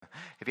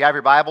If you have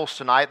your Bibles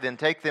tonight, then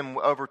take them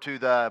over to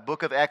the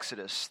book of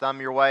Exodus. Thumb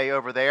your way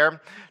over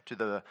there to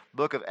the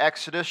book of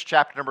Exodus,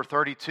 chapter number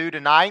 32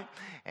 tonight,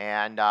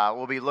 and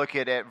we'll be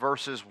looking at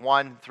verses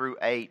 1 through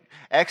 8.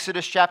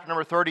 Exodus chapter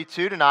number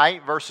 32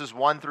 tonight, verses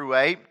 1 through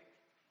 8.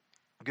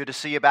 Good to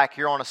see you back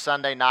here on a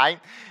Sunday night.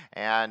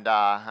 And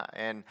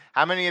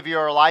how many of you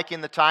are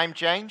liking the time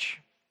change?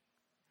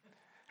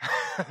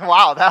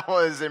 Wow, that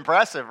was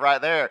impressive right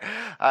there.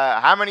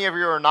 How many of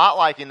you are not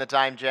liking the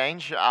time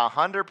change?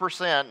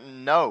 100%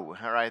 no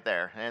right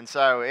there. And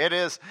so it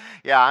is,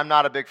 I'm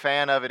not a big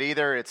fan of it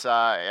either. It's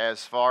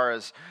as far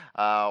as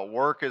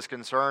work is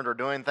concerned or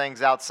doing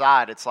things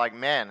outside, it's like,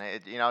 man,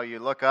 you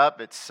look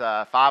up, it's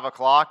 5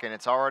 o'clock and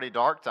it's already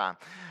dark time.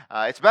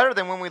 It's better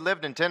than when we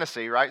lived in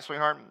Tennessee, right,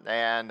 sweetheart?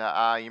 And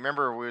you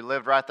remember we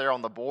lived right there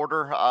on the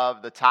border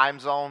of the time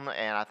zone,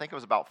 and I think it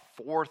was about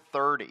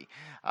 4:30.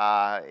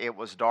 It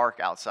was dark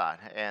outside,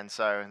 and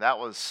so that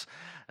was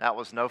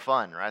no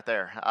fun right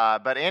there.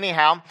 But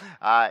anyhow,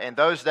 in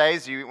those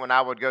days, when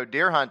I would go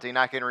deer hunting,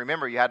 I can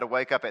remember you had to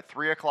wake up at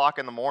 3 o'clock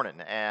in the morning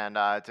and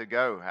to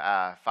go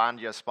find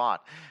you a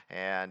spot.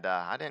 And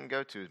I didn't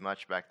go too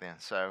much back then.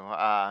 So,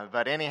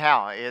 but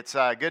anyhow, it's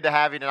good to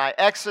have you tonight.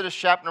 Exodus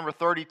chapter number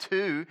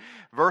 32,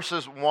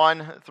 verses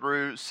 1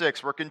 through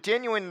 6. We're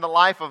continuing the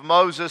life of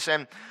Moses,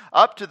 and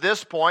up to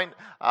this point,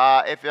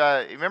 if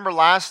you remember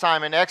last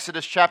time in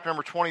Exodus chapter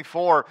number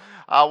 24,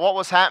 what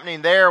was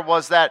happening there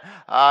was that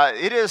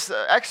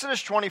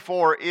Exodus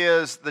 24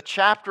 is the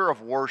chapter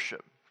of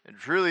worship. It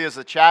truly is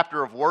a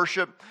chapter of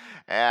worship.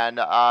 And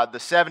the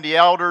 70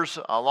 elders,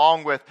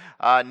 along with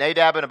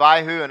Nadab and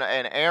Abihu and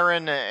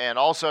Aaron, and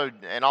also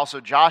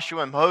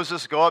Joshua and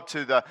Moses, go up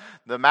to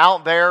the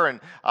mount there,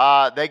 and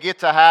they get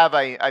to have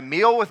a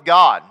meal with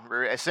God,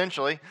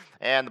 essentially.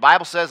 And the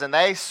Bible says, and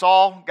they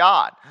saw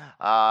God.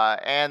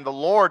 And the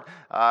Lord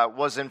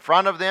was in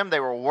front of them. They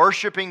were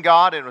worshiping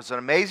God. It was an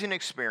amazing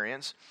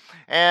experience.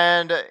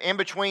 And in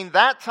between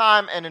that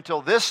time and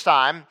until this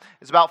time,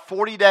 it's about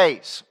 40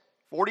 days.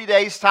 40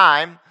 days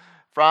time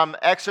from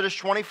Exodus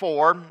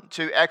 24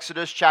 to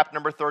Exodus chapter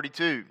number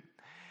 32.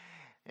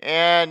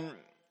 And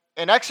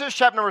in Exodus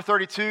chapter number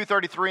 32,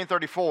 33, and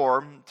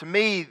 34, to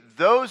me,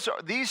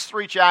 these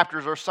three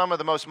chapters are some of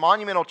the most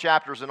monumental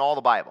chapters in all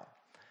the Bible.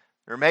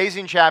 They're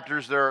amazing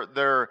chapters.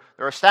 They're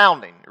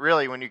astounding,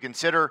 really, when you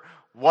consider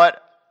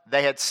what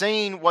they had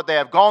seen, what they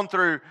have gone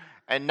through,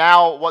 and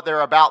now what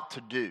they're about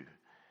to do.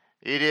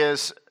 It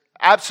is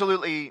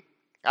absolutely,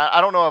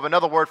 I don't know of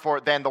another word for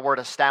it than the word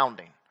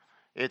astounding.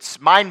 It's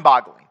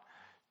mind-boggling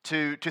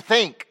to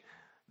think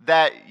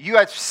that you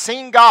have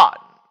seen God,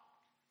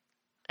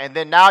 and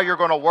then now you're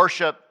going to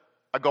worship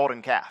a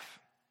golden calf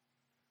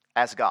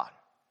as God.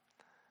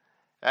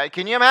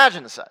 Can you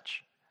imagine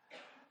such?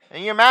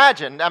 Can you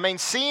imagine,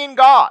 seeing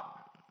God,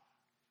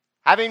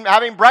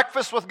 having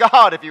breakfast with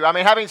God,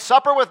 having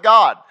supper with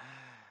God.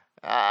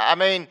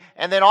 And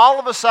then all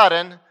of a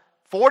sudden,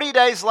 40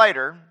 days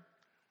later,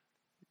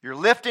 you're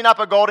lifting up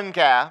a golden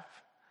calf,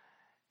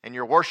 and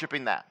you're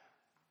worshiping that.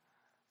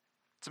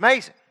 It's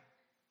amazing.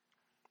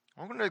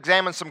 We're going to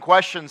examine some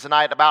questions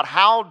tonight about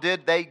how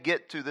did they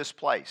get to this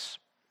place.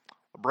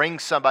 Bring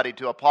somebody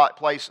to a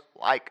place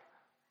like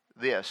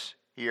this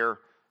here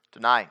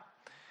tonight.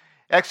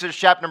 Exodus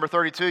chapter number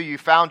 32, you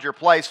found your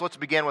place. Let's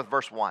begin with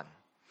verse 1.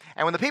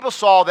 And when the people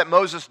saw that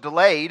Moses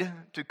delayed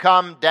to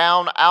come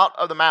down out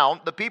of the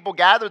mount, the people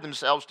gathered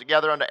themselves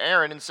together unto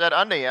Aaron and said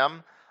unto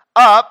him,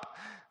 Up,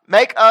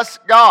 make us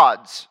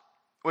gods,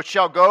 which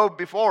shall go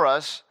before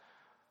us.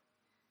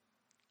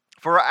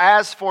 For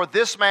as for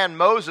this man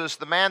Moses,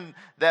 the man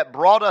that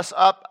brought us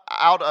up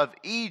out of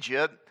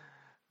Egypt,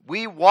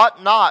 we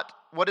wot not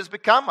what is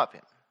become of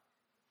him.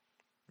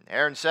 And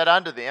Aaron said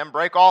unto them,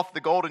 Break off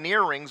the golden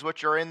earrings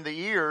which are in the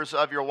ears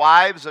of your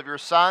wives, of your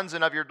sons,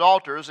 and of your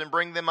daughters, and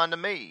bring them unto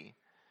me.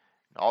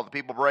 And all the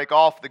people brake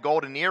off the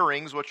golden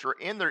earrings which were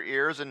in their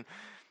ears, and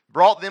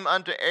brought them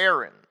unto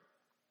Aaron.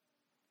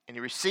 And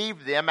he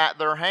received them at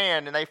their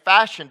hand, and they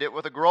fashioned it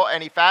with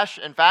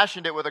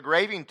fashioned it with a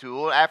graving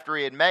tool after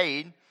he had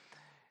made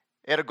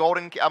it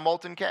a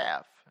molten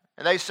calf.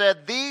 And they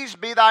said, These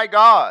be thy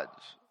gods,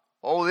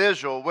 O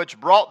Israel, which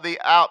brought thee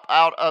out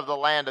of the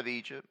land of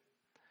Egypt.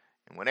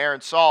 And when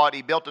Aaron saw it,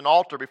 he built an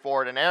altar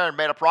before it. And Aaron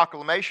made a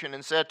proclamation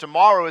and said,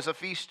 Tomorrow is a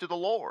feast to the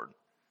Lord.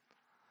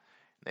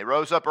 And they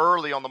rose up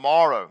early on the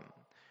morrow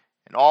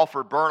and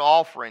offered burnt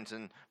offerings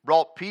and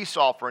brought peace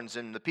offerings.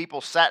 And the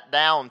people sat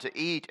down to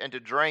eat and to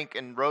drink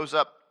and rose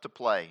up to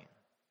play.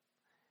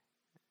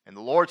 And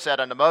the Lord said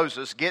unto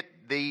Moses,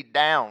 Get thee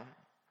down.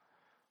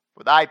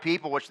 For thy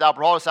people which thou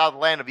broughtest out of the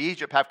land of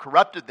Egypt have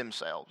corrupted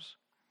themselves.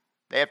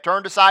 They have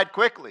turned aside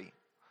quickly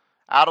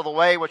out of the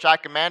way which I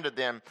commanded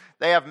them.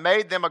 They have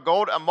made them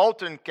a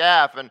molten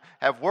calf, and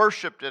have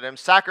worshipped it, and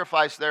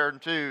sacrificed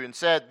thereunto, and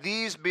said,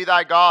 These be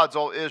thy gods,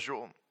 O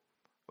Israel,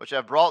 which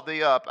have brought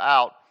thee up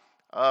out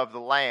of the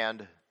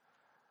land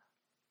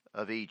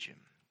of Egypt.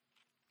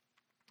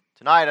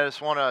 Tonight I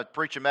just want to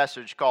preach a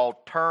message called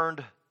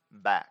Turned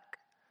Back.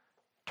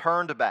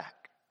 Turned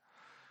Back.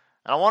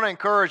 And I want to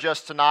encourage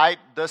us tonight,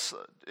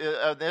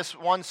 this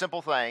one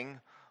simple thing: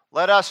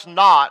 let us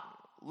not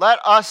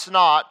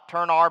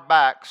turn our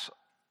backs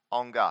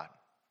on God.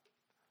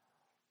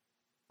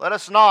 Let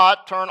us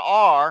not turn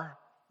our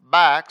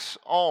backs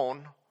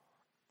on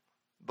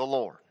the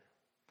Lord.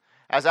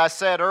 As I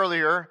said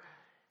earlier,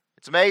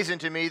 it's amazing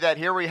to me that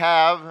here we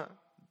have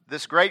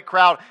this great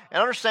crowd.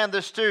 And understand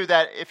this too,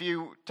 that if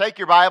you take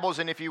your Bibles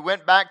and if you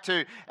went back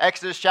to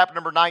Exodus chapter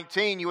number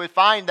 19, you would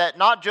find that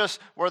not just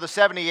were the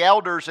 70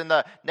 elders and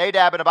the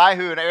Nadab and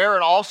Abihu and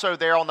Aaron also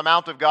there on the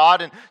Mount of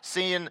God and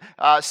seeing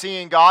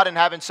God and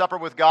having supper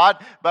with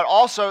God, but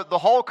also the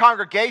whole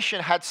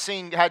congregation had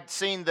seen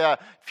the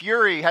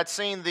fury, had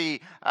seen the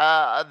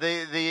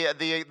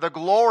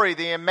glory,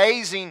 the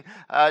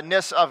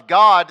amazingness of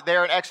God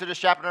there in Exodus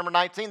chapter number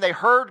 19. They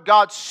heard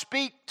God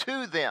speak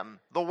to them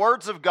the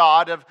words of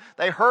God.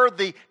 They heard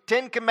the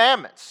Ten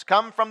Commandments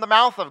come from the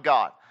mouth of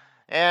God.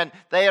 And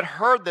they had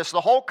heard this.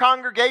 The whole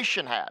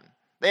congregation had.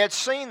 They had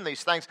seen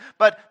these things.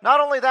 But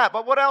not only that,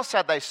 but what else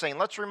had they seen?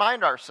 Let's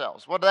remind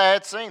ourselves what they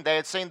had seen. They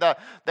had seen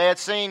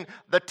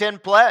the 10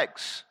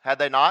 plagues, had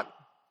they not?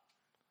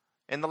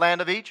 In the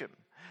land of Egypt.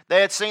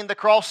 They had seen the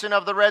crossing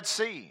of the Red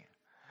Sea.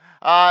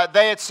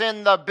 They had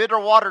seen the bitter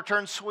water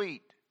turn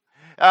sweet.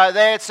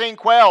 They had seen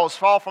quails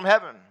fall from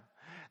heaven.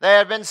 They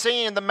had been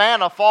seeing the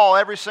manna fall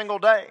every single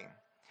day.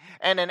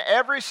 And in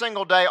every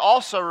single day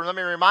also, let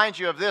me remind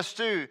you of this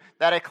too,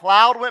 that a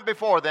cloud went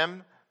before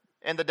them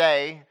in the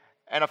day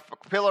and a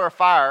pillar of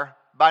fire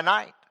by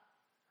night.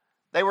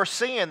 They were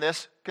seeing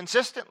this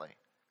consistently,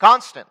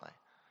 constantly.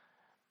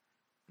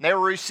 They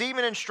were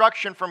receiving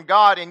instruction from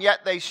God, and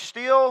yet they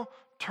still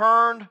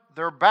turned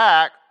their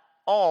back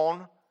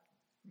on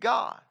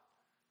God.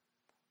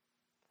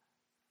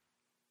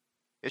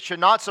 It should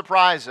not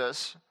surprise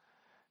us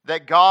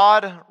that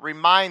God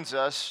reminds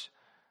us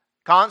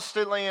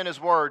constantly in His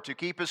Word to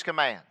keep His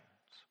commands,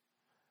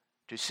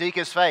 to seek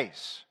His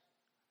face,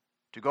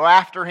 to go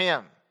after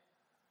Him,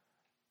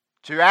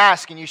 to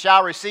ask and you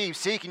shall receive,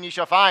 seek and you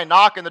shall find,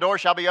 knock and the door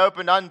shall be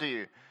opened unto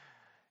you.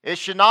 It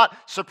should not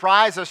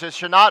surprise us. It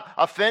should not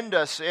offend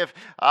us if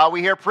we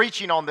hear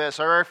preaching on this,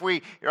 or if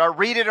we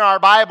read it in our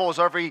Bibles,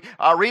 or if we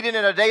read it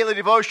in a daily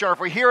devotion, or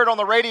if we hear it on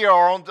the radio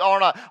or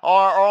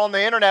on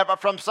the internet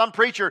from some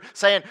preacher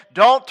saying,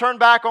 don't turn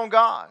back on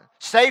God.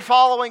 Stay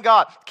following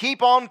God.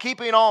 Keep on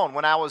keeping on.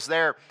 When I was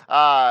there,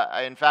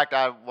 in fact,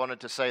 I wanted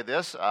to say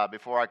this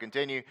before I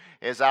continue,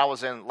 is I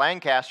was in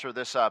Lancaster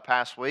this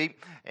past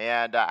week,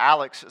 and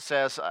Alex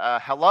says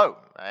hello.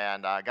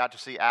 And I got to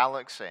see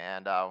Alex,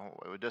 and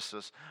we just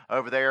was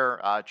over there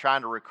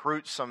trying to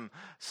recruit some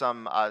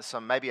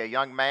maybe a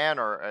young man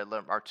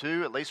or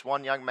two, at least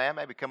one young man,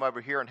 maybe come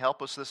over here and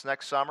help us this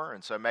next summer.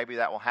 And so maybe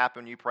that will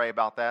happen. You pray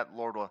about that.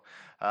 Lord will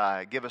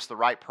give us the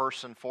right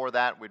person for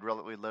that. We'd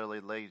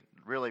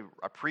really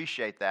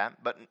appreciate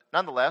that. But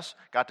nonetheless,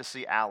 got to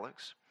see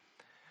Alex.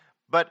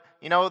 But,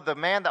 you know, the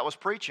man that was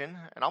preaching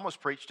and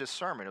almost preached his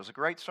sermon. It was a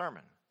great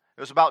sermon.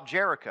 It was about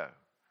Jericho.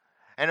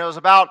 And it was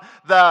about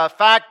the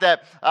fact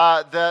that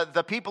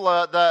the people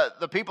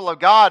of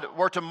God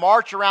were to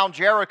march around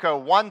Jericho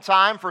one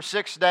time for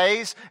 6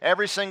 days,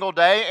 every single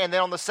day. And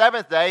then on the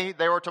seventh day,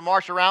 they were to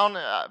march around.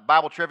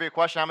 Bible trivia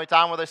question, how many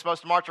times were they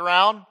supposed to march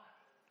around?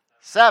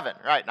 7,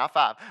 right, not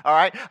 5. All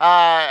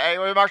right,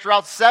 we marched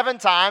around 7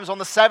 times on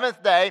the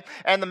 7th day,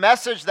 and the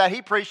message that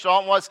he preached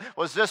on was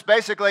just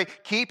basically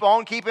keep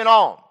on keeping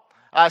on.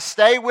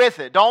 Stay with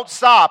it. Don't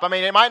stop. I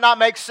mean, it might not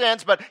make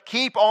sense, but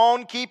keep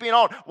on keeping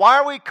on. Why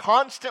are we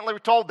constantly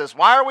told this?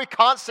 Why are we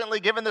constantly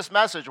given this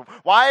message?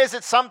 Why is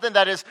it something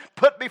that is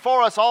put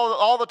before us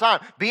all the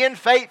time? Being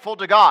faithful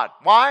to God.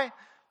 Why?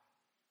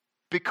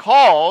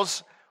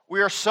 Because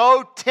we are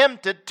so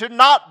tempted to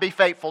not be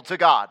faithful to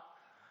God.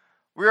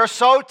 We are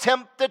so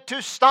tempted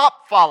to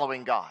stop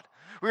following God.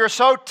 We are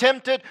so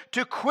tempted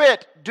to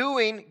quit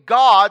doing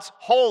God's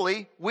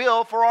holy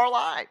will for our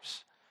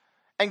lives.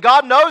 And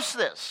God knows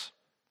this.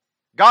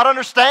 God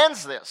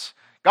understands this.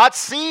 God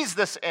sees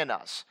this in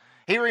us.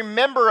 He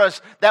remembers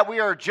us that we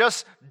are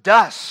just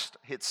dust,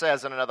 it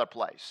says in another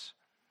place.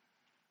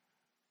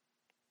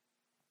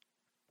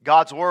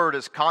 God's Word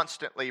is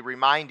constantly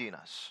reminding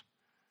us.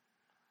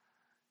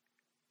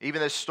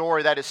 Even this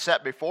story that is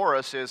set before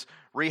us is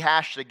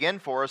rehashed again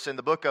for us in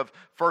the book of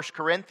 1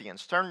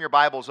 Corinthians. Turn your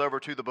Bibles over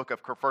to the book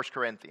of 1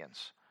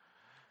 Corinthians.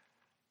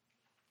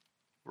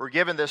 We're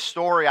given this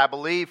story, I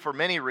believe, for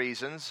many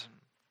reasons.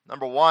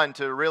 Number one,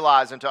 to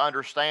realize and to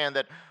understand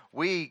that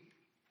we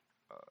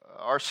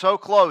are so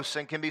close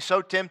and can be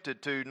so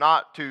tempted to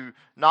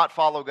not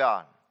follow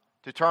God,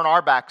 to turn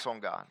our backs on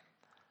God.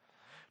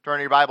 Turn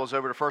your Bibles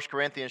over to 1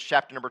 Corinthians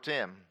chapter number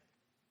 10.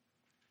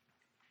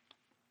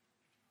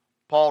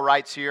 Paul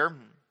writes here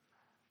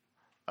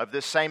of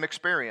this same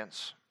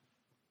experience.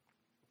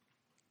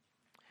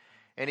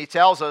 And he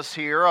tells us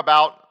here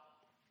about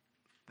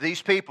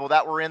these people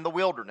that were in the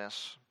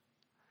wilderness.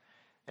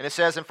 And it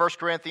says in 1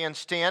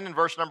 Corinthians 10, in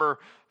verse number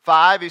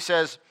 5, he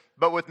says,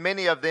 "But with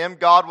many of them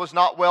God was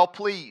not well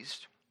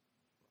pleased,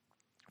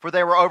 for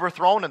they were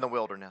overthrown in the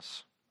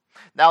wilderness.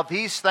 Now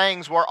these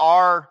things were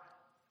our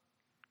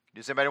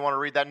Does anybody want to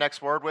read that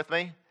next word with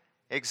me?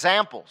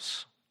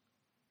 Examples.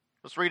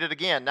 Let's read it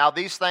again. Now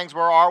these things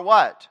were our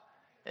what?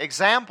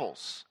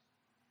 Examples.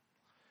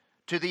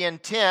 To the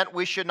intent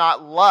we should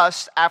not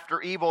lust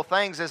after evil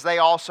things as they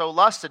also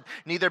lusted,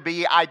 neither be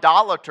ye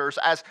idolaters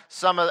as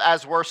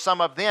were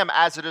some of them,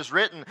 as it is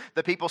written,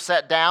 the people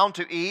sat down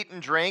to eat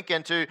and drink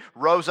and to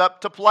rose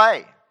up to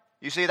play.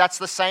 You see, that's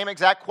the same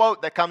exact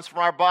quote that comes from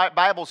our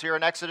Bibles here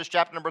in Exodus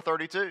chapter number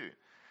 32.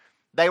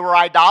 They were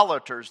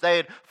idolaters. They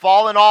had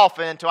fallen off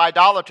into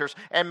idolaters.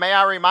 And may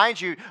I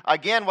remind you,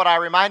 again, what I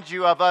reminded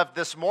you of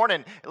this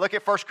morning. Look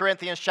at 1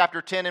 Corinthians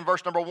chapter 10 and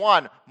verse number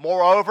 1.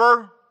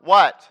 Moreover,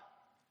 what?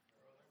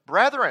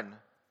 Brethren.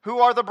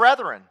 Who are the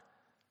brethren?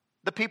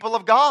 The people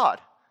of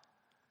God.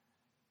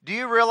 Do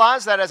you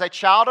realize that as a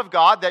child of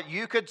God that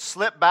you could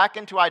slip back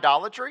into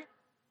idolatry?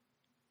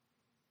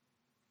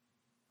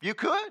 You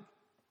could.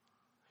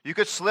 You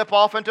could slip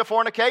off into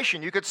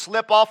fornication. You could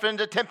slip off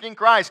into tempting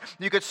Christ.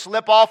 You could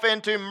slip off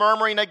into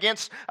murmuring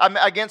against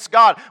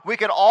God. We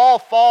could all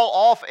fall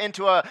off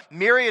into a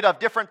myriad of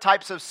different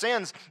types of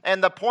sins.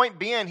 And the point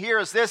being here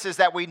is this, is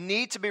that we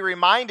need to be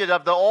reminded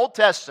of the Old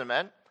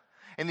Testament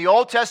and the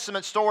Old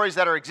Testament stories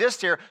that exist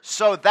here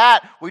so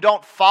that we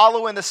don't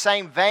follow in the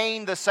same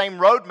vein, the same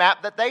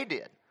roadmap that they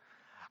did.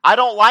 I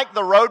don't like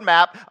the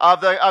roadmap of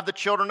the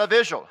children of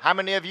Israel. How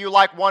many of you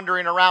like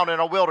wandering around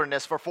in a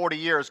wilderness for 40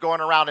 years,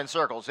 going around in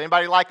circles?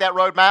 Anybody like that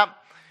roadmap?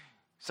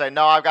 Say,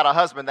 no, I've got a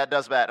husband that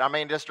does that. I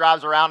mean, just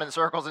drives around in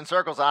circles and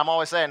circles. And I'm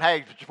always saying,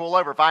 hey, pull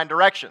over, find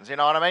directions. You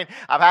know what I mean?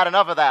 I've had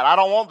enough of that. I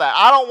don't want that.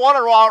 I don't want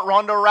to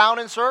run around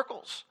in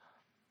circles.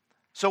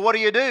 So what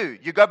do?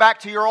 You go back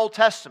to your Old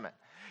Testament.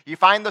 You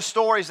find the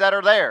stories that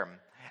are there.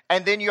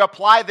 And then you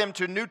apply them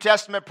to New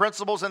Testament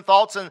principles and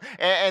thoughts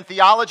and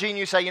theology, and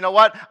you say, you know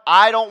what?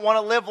 I don't want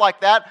to live like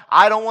that.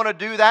 I don't want to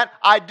do that.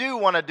 I do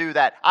want to do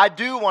that. I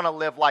do want to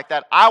live like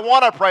that. I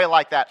want to pray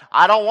like that.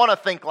 I don't want to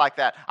think like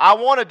that. I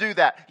want to do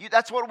that.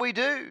 That's what we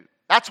do.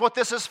 That's what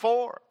this is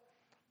for.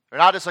 They're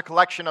not just a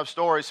collection of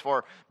stories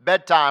for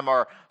bedtime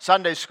or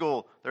Sunday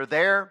school. They're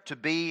there to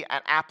be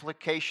an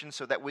application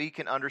so that we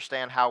can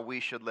understand how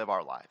we should live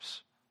our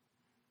lives.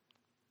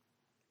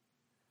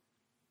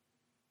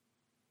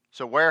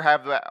 So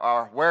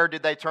where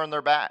did they turn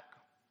their back?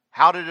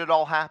 How did it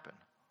all happen?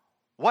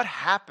 What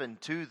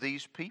happened to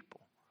these people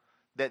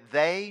that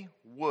they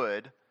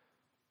would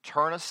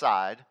turn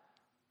aside,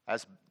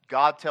 as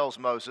God tells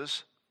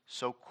Moses,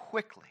 so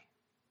quickly?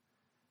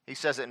 He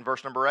says it in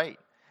verse number 8.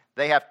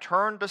 They have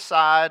turned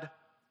aside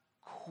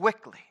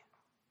quickly.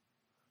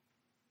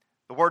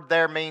 The word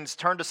there means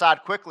turned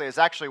aside quickly is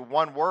actually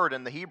one word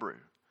in the Hebrew.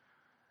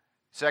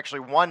 It's actually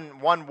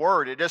one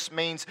word. It just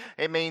means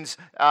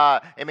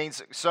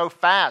so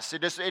fast.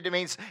 It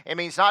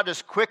means not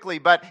just quickly,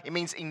 but it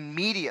means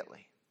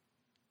immediately.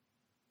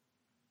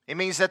 It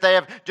means that they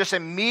have just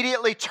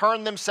immediately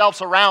turned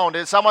themselves around.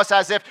 It's almost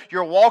as if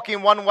you're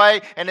walking one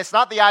way, and it's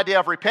not the idea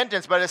of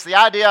repentance, but it's the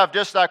idea of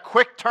just a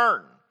quick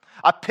turn,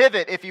 a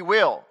pivot, if you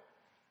will.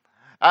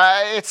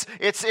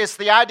 It's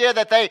the idea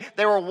that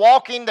they were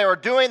walking, they were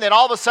doing, then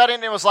all of a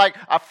sudden it was like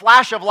a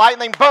flash of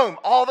lightning, boom,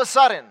 all of a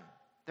sudden.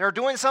 They're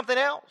doing something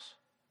else.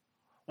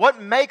 What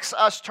makes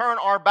us turn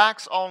our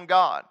backs on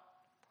God?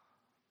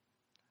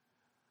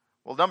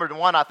 Well, number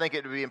one, I think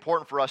it would be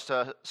important for us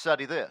to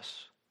study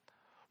this.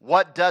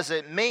 What does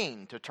it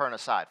mean to turn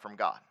aside from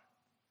God?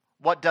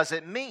 What does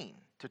it mean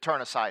to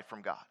turn aside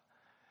from God?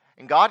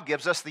 And God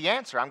gives us the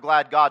answer. I'm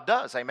glad God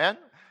does. Amen?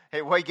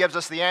 He gives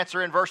us the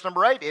answer in verse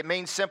number 8. It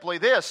means simply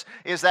this,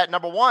 is that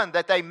number one,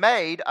 that they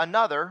made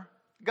another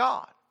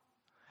God.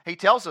 He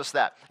tells us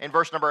that. In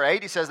verse number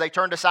 8, he says, they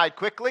turned aside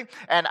quickly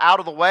and out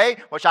of the way,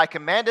 which I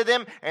commanded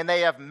them, and they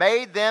have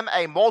made them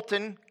a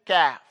molten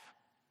calf.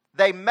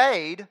 They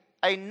made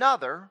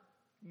another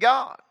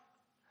God.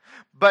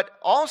 But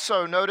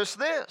also notice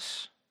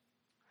this.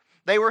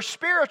 They were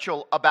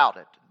spiritual about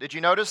it. Did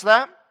you notice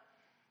that?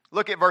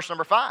 Look at verse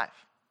number 5.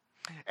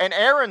 And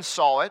Aaron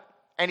saw it,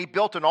 and he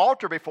built an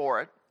altar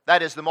before it.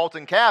 That is the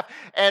molten calf.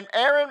 And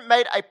Aaron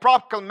made a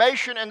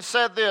proclamation and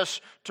said this,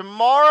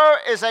 tomorrow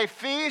is a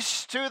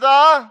feast to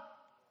the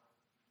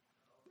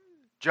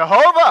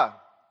Jehovah.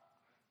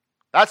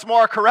 That's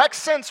more a correct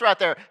sense right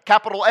there.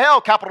 Capital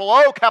L, capital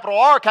O, capital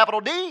R,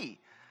 capital D.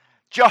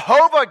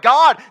 Jehovah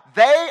God,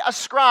 they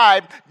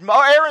ascribed,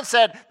 Aaron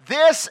said,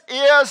 this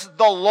is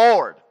the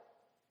Lord.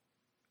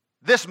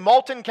 This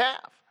molten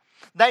calf.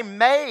 They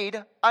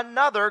made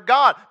another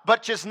God,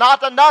 but just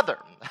not another,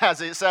 as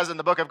it says in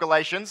the book of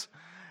Galatians.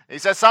 He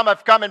says, some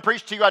have come and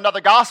preached to you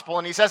another gospel,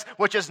 and he says,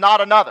 which is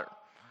not another.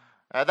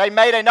 They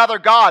made another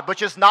God,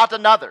 which is not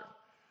another.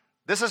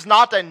 This is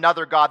not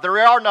another God. There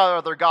are no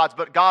other gods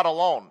but God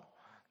alone,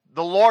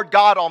 the Lord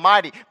God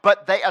Almighty.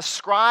 But they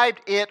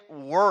ascribed it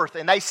worth,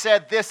 and they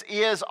said, this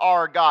is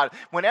our God.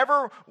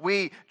 Whenever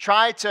we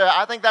try to,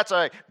 I think that's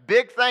a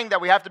big thing that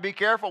we have to be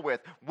careful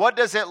with. What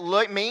does it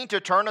mean to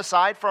turn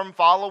aside from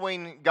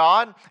following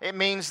God? It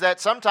means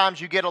that sometimes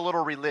you get a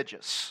little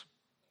religious.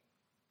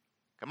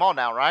 Come on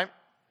now, right?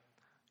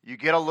 You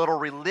get a little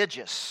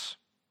religious.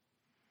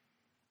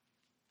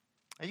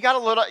 You got a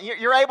little.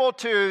 You're able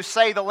to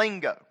say the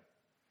lingo.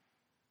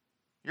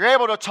 You're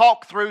able to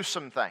talk through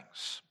some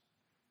things.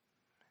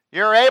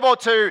 You're able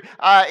to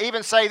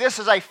even say, this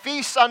is a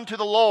feast unto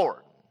the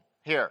Lord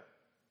here.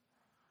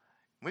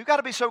 We've got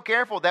to be so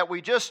careful that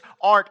we just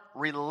aren't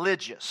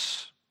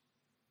religious.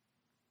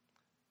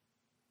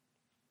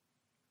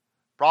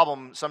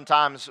 Problem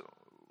sometimes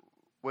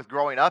with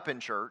growing up in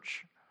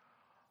church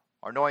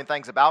or knowing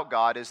things about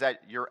God is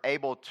that you're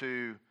able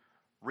to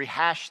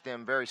rehash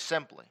them very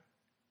simply.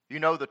 You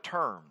know the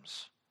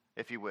terms,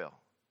 if you will.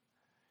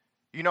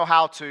 You know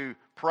how to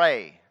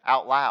pray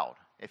out loud,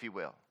 if you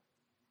will.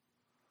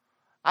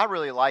 I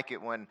really like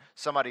it when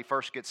somebody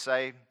first gets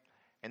saved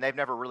and they've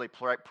never really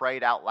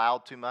prayed out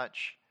loud too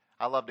much.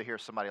 I love to hear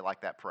somebody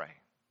like that pray.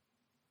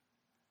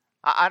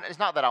 It's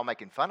not that I'm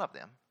making fun of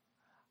them.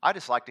 I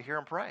just like to hear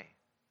them pray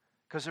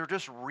because they're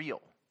just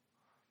real.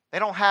 They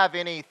don't have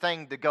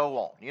anything to go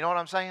on. You know what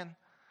I'm saying?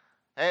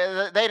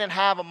 They didn't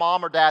have a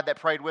mom or dad that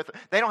prayed with them.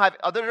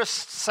 They're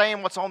just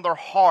saying what's on their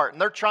heart,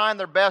 and they're trying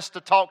their best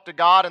to talk to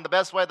God in the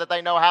best way that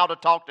they know how to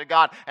talk to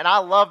God. And I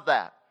love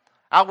that.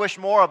 I wish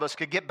more of us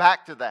could get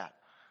back to that.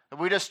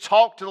 We just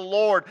talk to the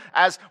Lord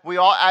as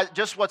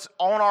just what's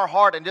on our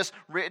heart and just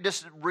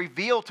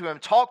reveal to Him,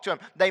 talk to Him.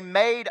 They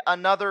made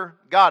another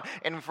God.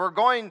 And if we're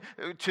going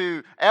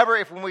to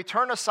when we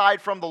turn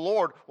aside from the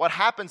Lord, what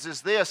happens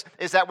is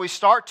that we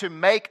start to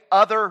make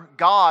other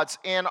gods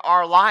in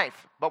our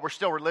life, but we're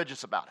still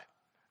religious about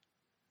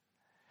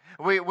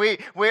it.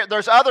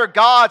 There's other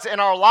gods in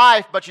our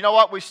life, but you know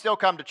what? We still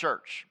come to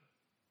church.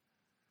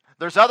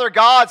 There's other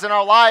gods in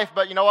our life,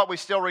 but you know what? We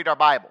still read our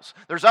Bibles.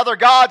 There's other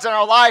gods in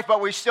our life, but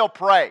we still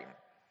pray.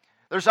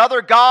 There's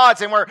other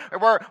gods, and we're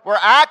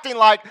acting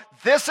like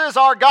this is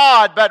our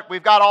God, but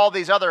we've got all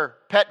these other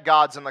pet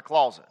gods in the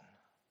closet.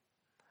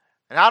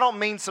 And I don't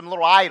mean some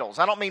little idols.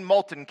 I don't mean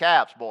molten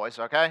calves, boys,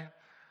 okay?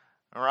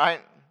 All right?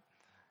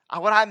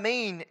 What I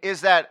mean is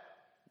that,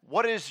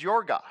 what is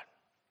your God?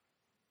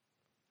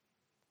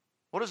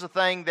 What is the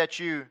thing that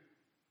you,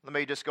 let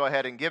me just go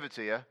ahead and give it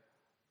to you,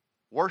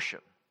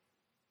 worship?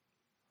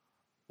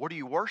 What do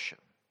you worship?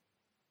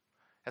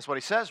 That's what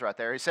he says right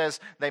there. He says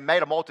they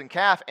made a molten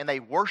calf and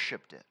they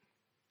worshiped it.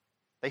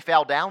 They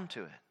fell down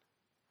to it.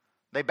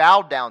 They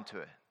bowed down to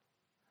it.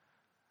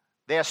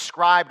 They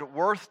ascribed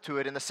worth to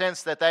it in the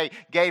sense that they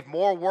gave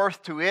more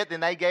worth to it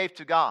than they gave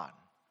to God.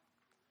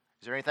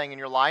 Is there anything in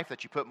your life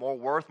that you put more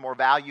worth, more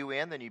value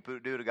in than you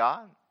do to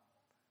God?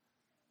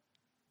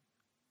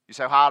 You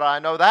say, how do I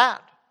know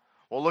that?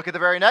 Well, look at the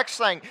very next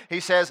thing. He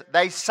says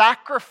they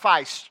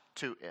sacrificed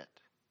to it.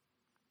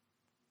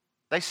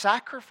 They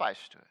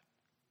sacrificed to it.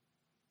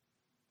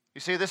 You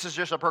see, this is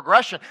just a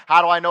progression.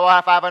 How do I know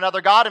if I have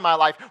another God in my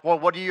life? Well,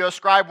 what do you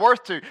ascribe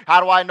worth to?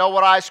 How do I know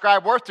what I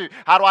ascribe worth to?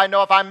 How do I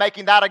know if I'm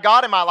making that a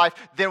God in my life?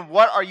 Then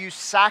what are you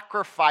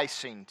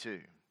sacrificing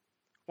to?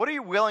 What are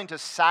you willing to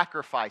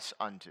sacrifice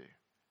unto?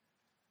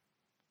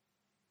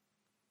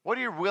 What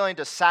are you willing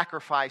to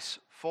sacrifice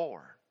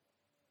for?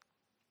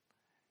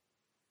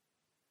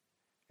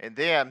 And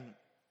then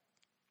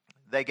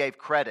they gave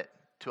credit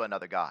to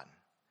another God.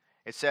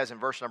 It says in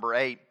verse number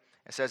 8,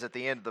 it says at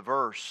the end of the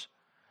verse,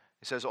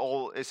 it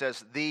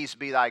says, these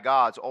be thy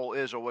gods, O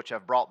Israel, which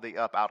have brought thee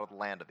up out of the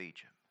land of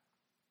Egypt.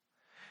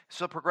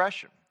 It's a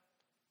progression.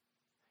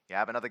 You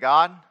have another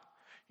God,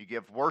 you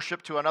give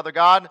worship to another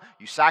God,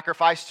 you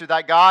sacrifice to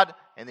that God,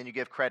 and then you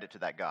give credit to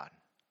that God.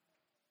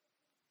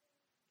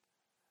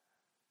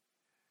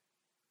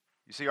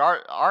 You see,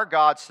 our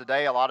gods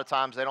today, a lot of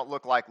times, they don't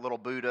look like little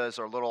Buddhas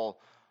or little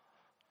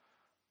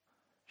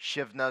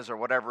Shivnas or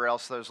whatever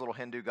else those little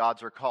Hindu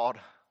gods are called.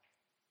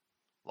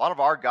 A lot of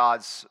our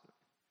gods,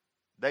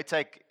 they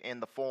take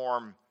in the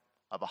form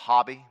of a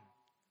hobby.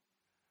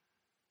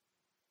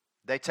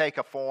 They take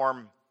a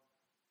form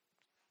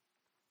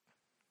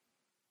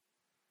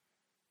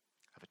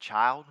of a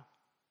child.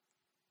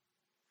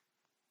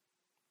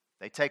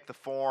 They take the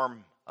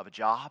form of a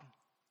job.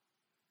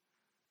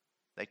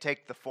 They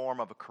take the form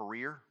of a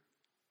career.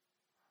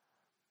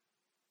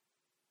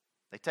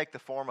 They take the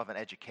form of an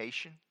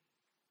education.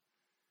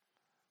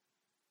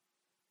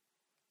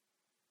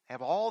 They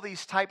have all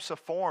these types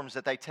of forms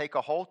that they take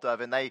a hold of,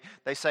 and they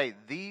say,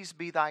 these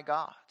be thy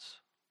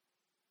gods.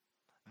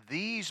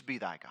 These be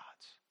thy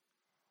gods.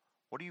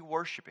 What are you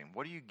worshiping?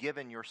 What are you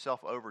giving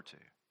yourself over to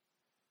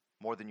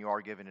more than you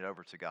are giving it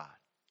over to God?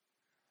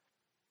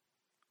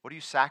 What are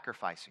you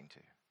sacrificing to?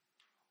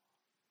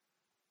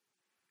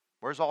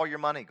 Where's all your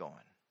money going?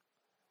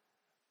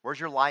 Where's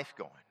your life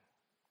going?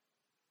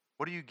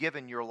 What are you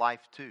giving your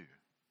life to?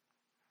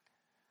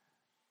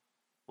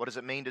 What does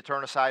it mean to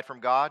turn aside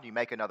from God? You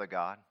make another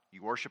God.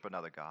 You worship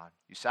another God.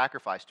 You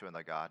sacrifice to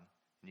another God.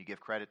 And you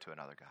give credit to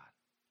another God.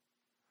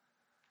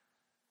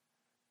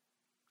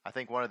 I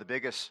think one of the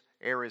biggest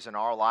areas in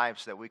our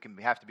lives that we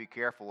have to be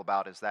careful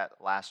about is that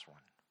last one.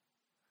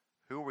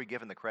 Who are we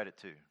giving the credit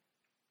to?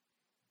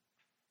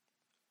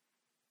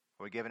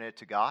 Are we giving it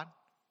to God?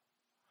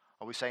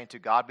 Are we saying to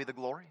God be the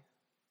glory?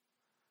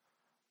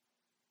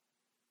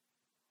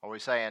 Are we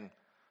saying,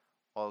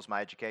 well, it was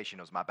my education,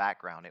 it was my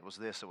background, it was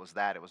this, it was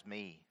that, it was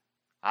me.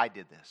 I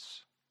did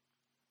this.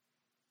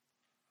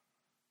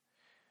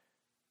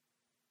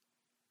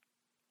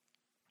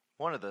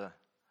 One of the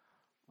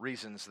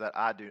reasons that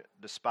I do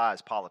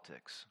despise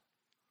politics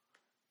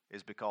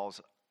is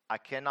because I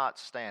cannot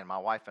stand, my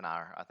wife and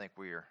I think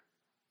we are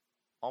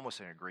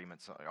almost in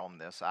agreement on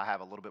this. I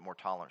have a little bit more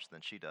tolerance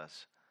than she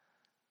does.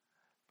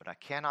 But I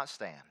cannot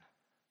stand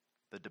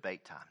the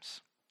debate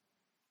times.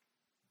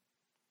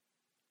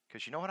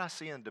 Because you know what I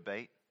see in a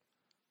debate?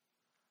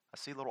 I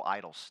see little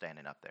idols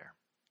standing up there.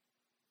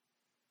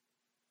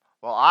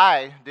 Well,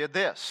 I did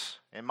this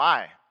in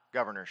my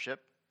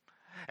governorship.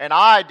 And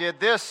I did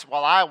this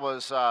while I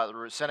was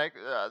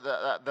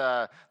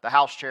the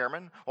House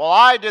chairman. Well,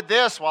 I did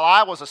this while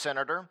I was a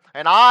senator.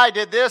 And I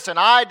did this, and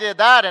I did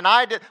that, and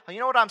I did... You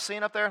know what I'm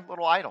seeing up there?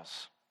 Little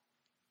idols.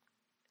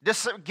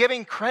 Just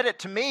giving credit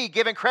to me,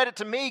 giving credit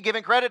to me,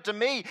 giving credit to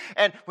me.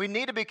 And we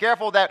need to be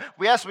careful that,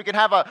 yes, we can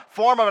have a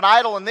form of an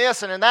idol in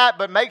this and in that,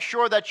 but make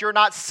sure that you're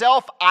not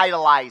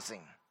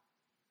self-idolizing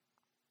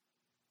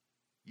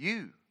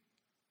you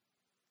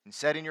and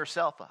setting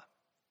yourself up.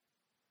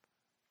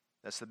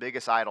 That's the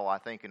biggest idol, I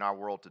think, in our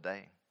world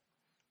today.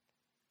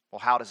 Well,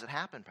 how does it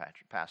happen,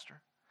 Pastor?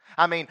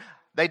 I mean,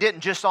 they didn't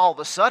just all of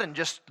a sudden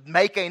just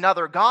make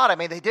another god. I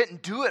mean, they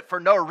didn't do it for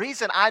no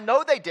reason. I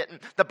know they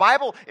didn't. The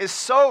Bible is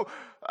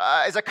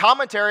is a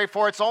commentary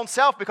for its own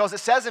self because it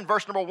says in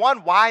verse number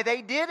 1 why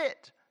they did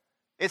it.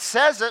 It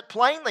says it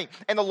plainly.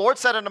 And the Lord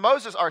said unto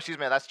Moses,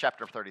 that's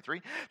chapter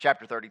 33,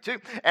 chapter 32.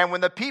 And when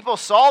the people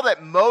saw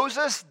that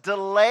Moses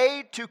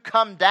delayed to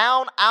come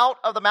down out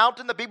of the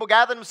mountain, the people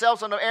gathered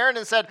themselves unto Aaron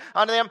and said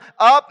unto them,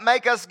 Up,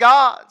 make us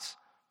gods.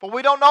 For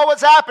we don't know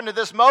what's happened to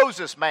this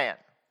Moses man.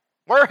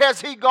 Where has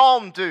he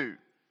gone to?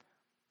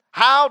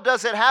 How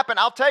does it happen?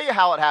 I'll tell you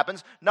how it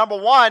happens. Number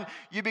 1,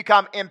 you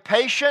become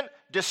impatient,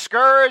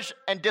 discouraged,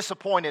 and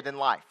disappointed in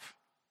life.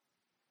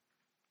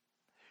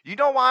 You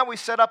know why we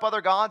set up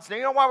other gods?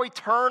 You know why we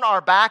turn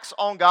our backs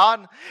on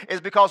God? Is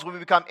because we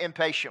become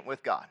impatient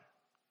with God.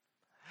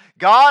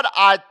 God,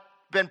 I've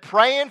been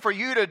praying for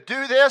you to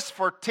do this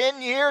for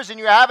 10 years and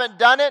you haven't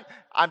done it.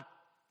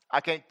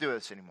 I can't do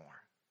this anymore.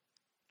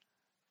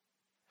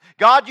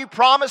 God, you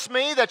promised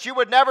me that you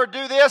would never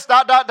do this, ...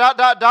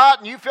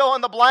 and you fill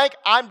in the blank.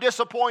 I'm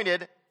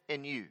disappointed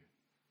in you.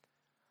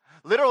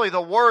 Literally,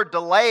 the word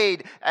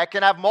delayed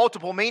can have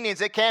multiple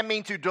meanings. It can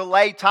mean to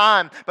delay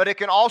time, but it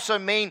can also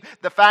mean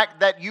the fact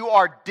that you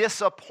are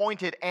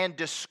disappointed and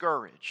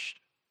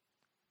discouraged.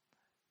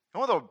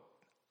 One of the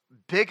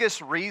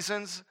biggest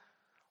reasons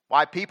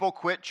why people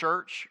quit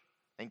church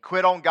and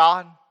quit on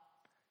God,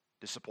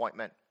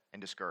 disappointment and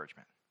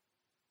discouragement.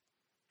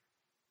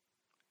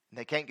 And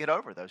they can't get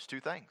over those two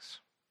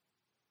things.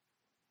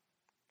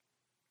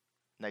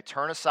 And they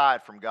turn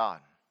aside from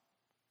God.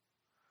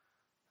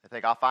 They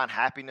think, I'll find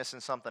happiness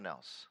in something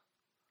else.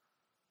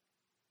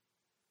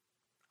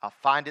 I'll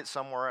find it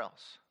somewhere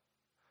else.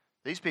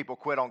 These people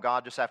quit on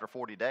God just after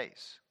 40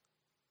 days.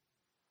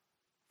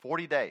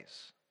 40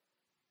 days.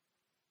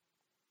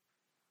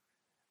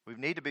 We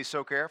need to be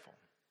so careful.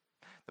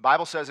 The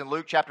Bible says in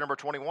Luke chapter number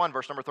 21,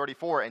 verse number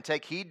 34, And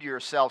take heed to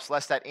yourselves,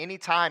 lest at any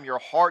time your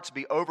hearts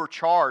be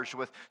overcharged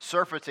with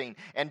surfeiting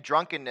and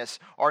drunkenness,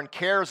 or in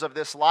cares of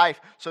this life,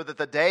 so that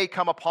the day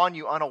come upon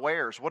you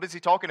unawares. What is he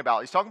talking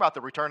about? He's talking about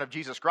the return of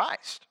Jesus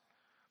Christ.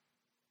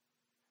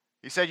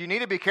 He said you need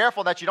to be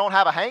careful that you don't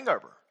have a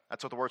hangover.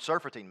 That's what the word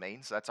surfeiting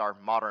means. That's our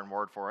modern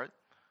word for it.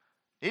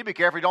 You need to be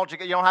careful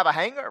you don't have a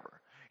hangover.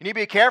 You need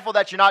to be careful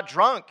that you're not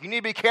drunk. You need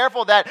to be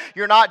careful that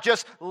you're not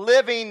just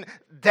living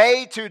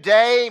day to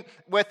day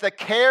with the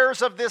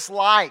cares of this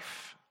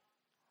life.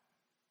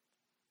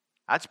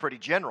 That's pretty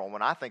general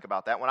when I think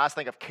about that. When I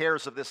think of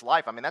cares of this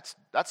life, I mean, that's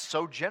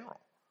so general.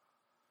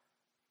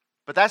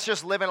 But that's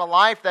just living a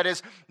life that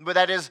is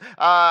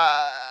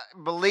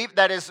belief,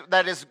 that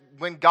is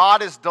when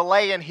God is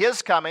delaying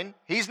His coming,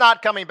 He's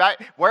not coming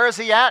back. Where is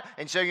He at?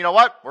 And so you know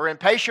what? We're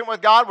impatient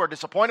with God. We're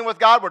disappointed with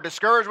God. We're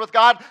discouraged with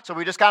God. So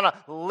we just kind of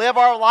live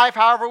our life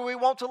however we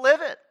want to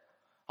live it.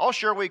 Oh,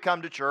 sure we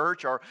come to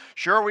church, or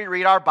sure we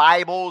read our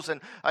Bibles,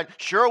 and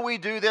sure we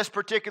do this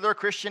particular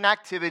Christian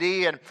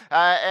activity, and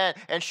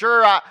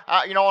sure, on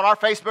our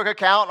Facebook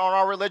account, on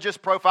our religious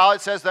profile,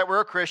 it says that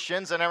we're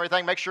Christians and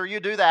everything. Make sure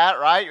you do that,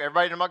 right?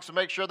 Everybody amongst them,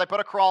 make sure they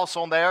put a cross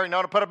on there,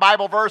 to put a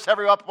Bible verse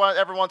every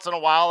once in a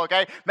while,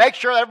 okay? Make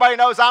sure everybody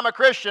knows I'm a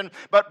Christian,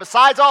 but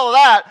besides all of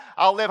that,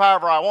 I'll live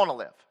however I want to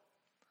live.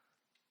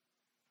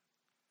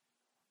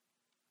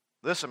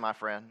 Listen, my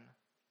friend.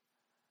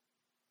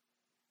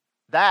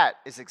 That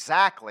is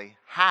exactly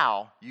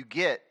how you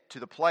get to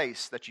the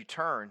place that you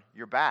turn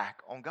your back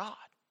on God.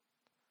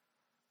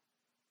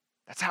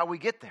 That's how we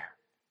get there.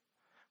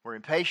 We're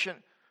impatient,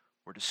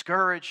 we're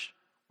discouraged,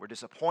 we're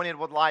disappointed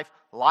with life.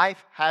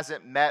 Life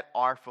hasn't met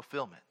our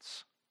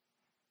fulfillments.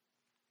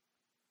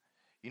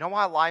 You know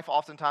why life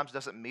oftentimes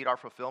doesn't meet our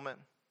fulfillment?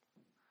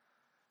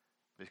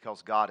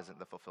 Because God isn't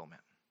the fulfillment.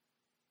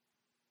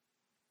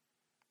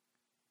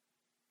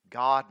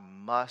 God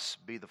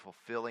must be the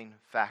fulfilling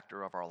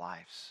factor of our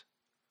lives.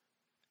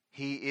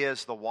 He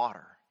is the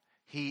water.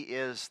 He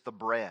is the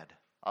bread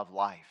of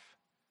life.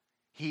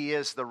 He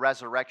is the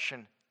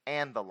resurrection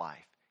and the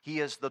life. He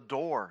is the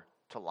door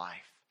to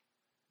life.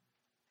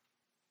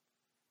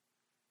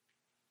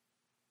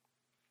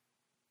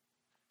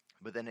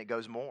 But then it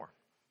goes more.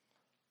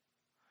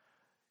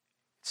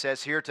 It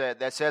says here,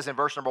 that says in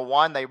verse number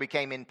 1, they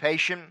became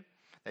impatient.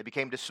 They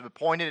became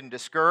disappointed and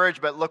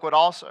discouraged. But look what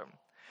also.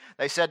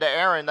 They said to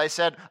Aaron, they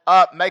said,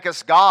 "Up, make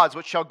us gods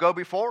which shall go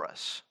before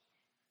us."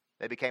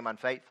 They became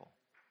unfaithful.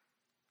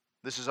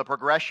 This is a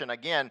progression.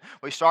 Again,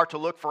 we start to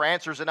look for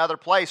answers in other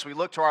places. We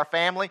look to our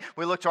family.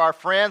 We look to our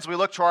friends. We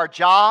look to our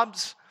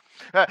jobs.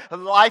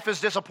 Life is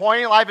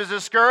disappointing. Life is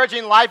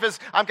discouraging.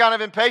 I'm kind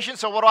of impatient,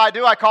 so what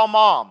do? I call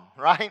mom,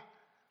 right?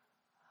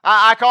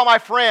 I call my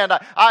friend.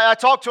 I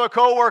talk to a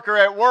coworker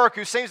at work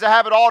who seems to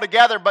have it all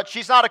together, but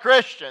she's not a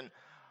Christian.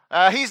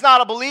 He's not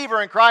a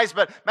believer in Christ,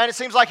 but man, it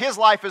seems like his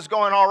life is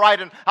going all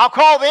right, and I'll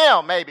call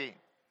them maybe.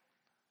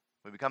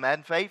 We become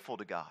unfaithful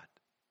to God.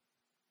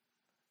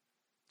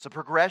 It's a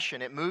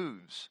progression. It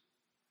moves.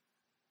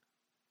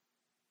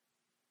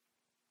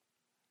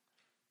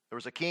 There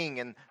was a king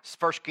in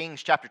 1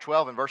 Kings chapter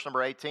 12 and verse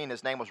number 18.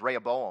 His name was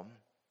Rehoboam.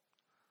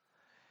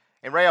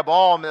 And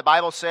Rehoboam, the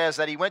Bible says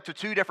that he went to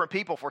two different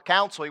people for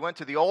counsel. He went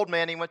to the old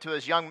man. He went to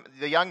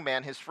the young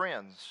men, his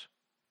friends.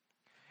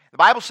 The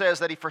Bible says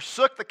that he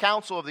forsook the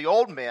counsel of the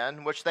old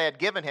men, which they had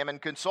given him, and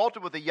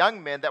consulted with the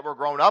young men that were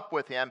grown up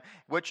with him,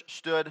 which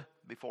stood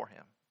before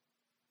him.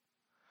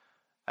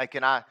 Hey,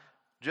 can I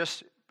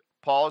just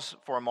pause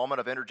for a moment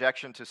of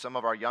interjection to some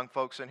of our young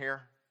folks in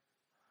here?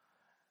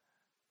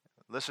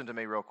 Listen to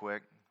me real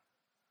quick.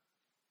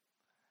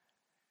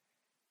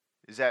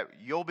 Is that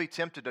you'll be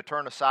tempted to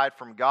turn aside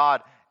from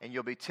God, and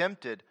you'll be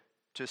tempted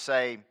to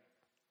say,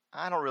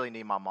 I don't really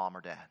need my mom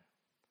or dad.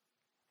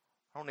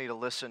 I don't need to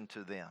listen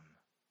to them.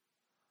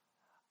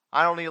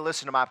 I don't need to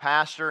listen to my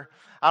pastor.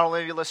 I don't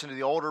need to listen to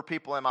the older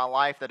people in my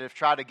life that have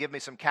tried to give me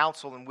some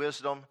counsel and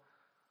wisdom.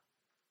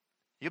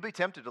 You'll be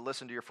tempted to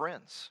listen to your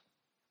friends.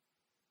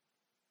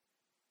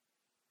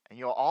 And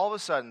you'll all of a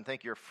sudden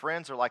think your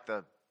friends are like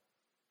the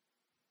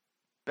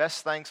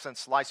best thing since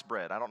sliced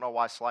bread. I don't know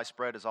why sliced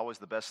bread is always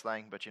the best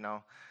thing, but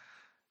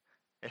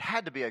it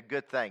had to be a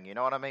good thing. You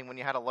know what I mean? When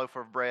you had a loaf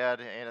of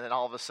bread and then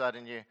all of a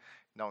sudden you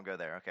don't go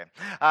there, okay.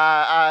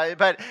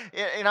 But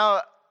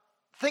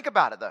think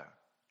about it though.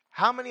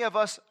 How many of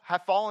us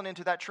have fallen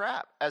into that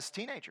trap as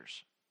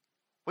teenagers?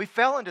 We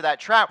fell into that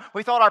trap.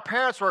 We thought our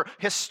parents were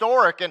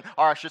historic,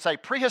 or I should say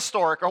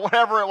prehistoric, or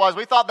whatever it was.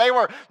 We thought they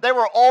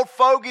were old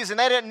fogies and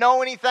they didn't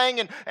know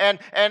anything, and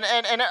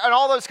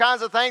all those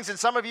kinds of things. And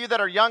some of you that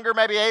are younger,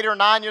 maybe 8 or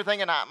 9, you're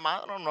thinking,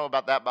 I don't know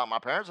about that about my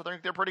parents. I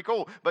think they're pretty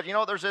cool. But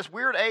there's this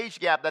weird age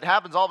gap that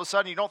happens all of a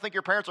sudden. You don't think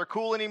your parents are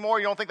cool anymore.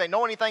 You don't think they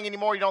know anything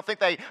anymore. You don't think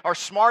they are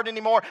smart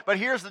anymore. But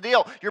here's the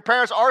deal: your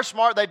parents are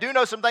smart. They do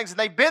know some things, and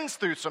they've been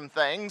through some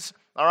things.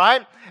 All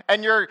right,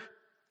 and your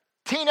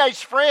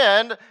teenage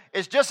friend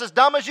is just as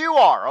dumb as you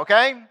are,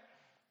 okay?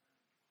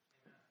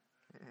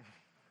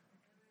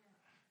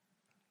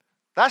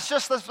 That's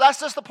just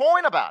the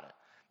point about it.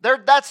 They're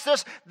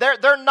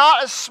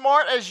not as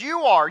smart as you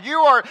are.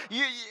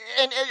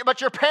 But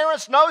your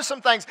parents know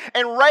some things.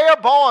 And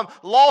Rehoboam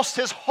lost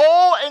his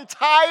whole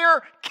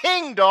entire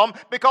kingdom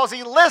because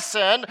he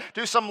listened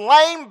to some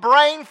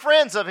lame-brained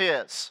friends of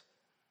his.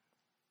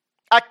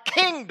 A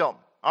kingdom,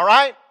 all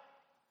right?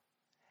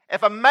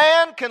 If a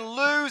man can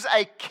lose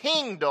a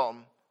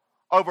kingdom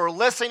over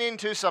listening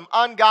to some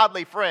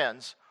ungodly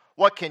friends,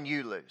 what can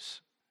you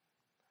lose?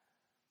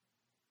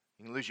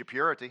 You can lose your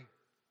purity.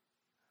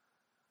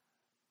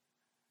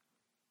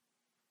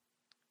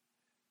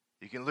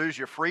 You can lose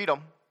your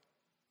freedom.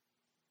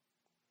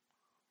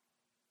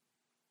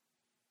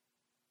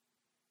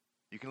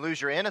 You can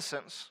lose your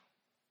innocence.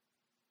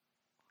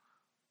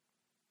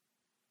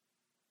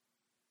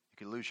 You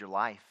can lose your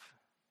life.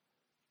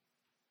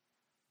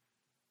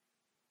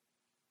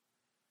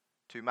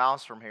 2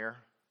 miles from here,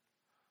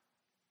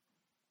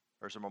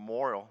 there's a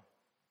memorial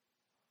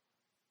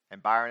in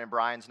Byron and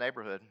Brian's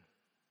neighborhood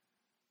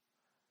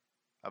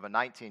of a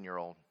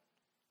 19-year-old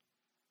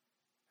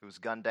who was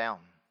gunned down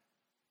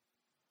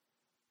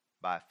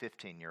by a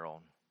 15-year-old.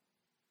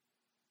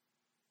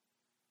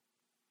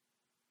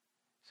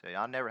 Say,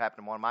 "I'll never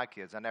happen to one of my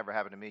kids. That never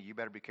happened to me." You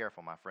better be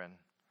careful, my friend.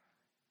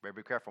 You better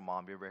be careful,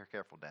 Mom. Be very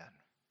careful, Dad.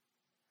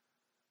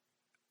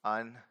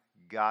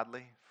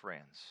 Ungodly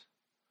friends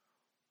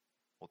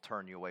will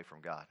turn you away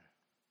from God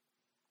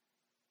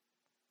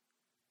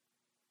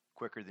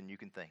quicker than you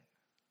can think.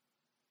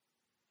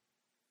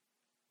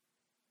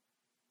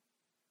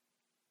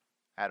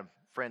 I had a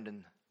friend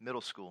in middle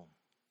school,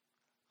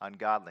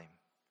 ungodly,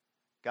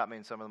 got me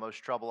in some of the most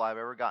trouble I've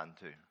ever gotten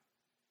to.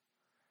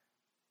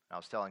 I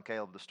was telling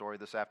Caleb the story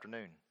this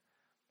afternoon.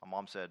 My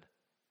mom said,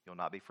 "You'll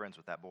not be friends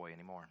with that boy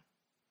anymore."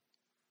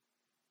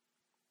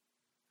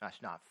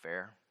 That's not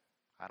fair.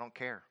 I don't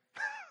care.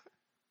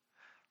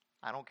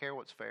 I don't care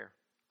what's fair.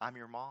 I'm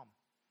your mom.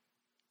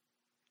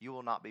 You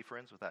will not be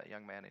friends with that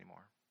young man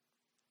anymore.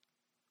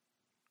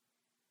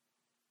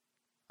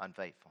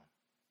 Unfaithful.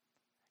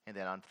 And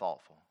then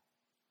unthoughtful.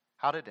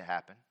 How did it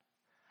happen?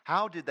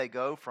 How did they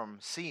go from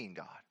seeing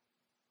God,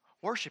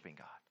 worshiping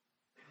God?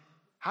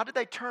 How did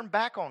they turn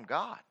back on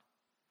God?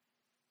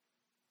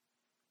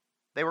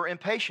 They were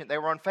impatient, they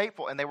were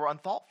unfaithful, and they were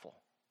unthoughtful.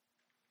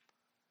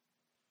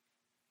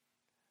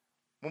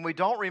 When we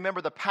don't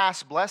remember the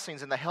past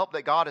blessings and the help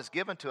that God has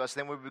given to us,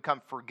 then we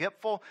become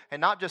forgetful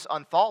and not just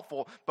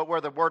unthoughtful, but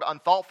where the word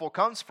unthoughtful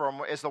comes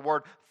from is the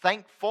word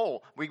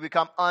thankful. We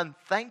become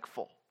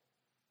unthankful.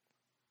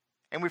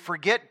 And we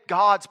forget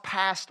God's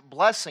past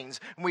blessings.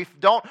 And we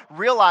don't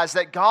realize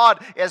that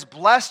God has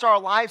blessed our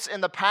lives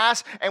in the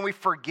past, and we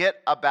forget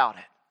about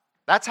it.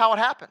 That's how it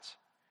happens.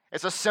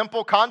 It's a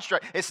simple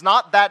construct. It's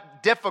not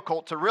that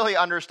difficult to really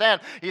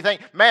understand. You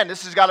think, man,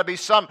 this has got to be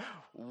some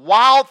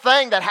wild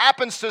thing that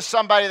happens to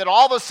somebody that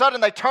all of a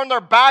sudden they turn their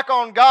back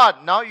on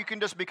God. No, you can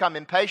just become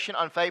impatient,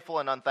 unfaithful,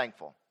 and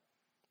unthankful.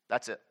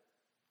 That's it.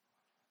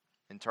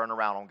 And turn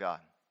around on God.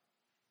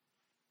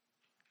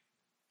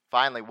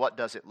 Finally, what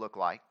does it look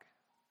like?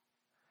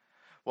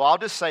 Well, I'll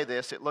just say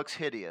this. It looks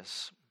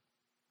hideous.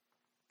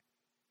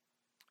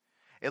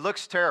 It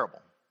looks terrible.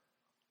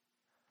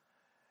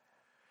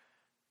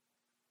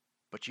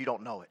 But you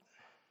don't know it.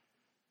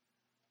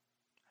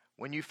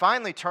 When you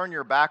finally turn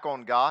your back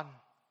on God,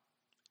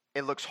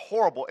 it looks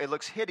horrible. It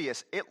looks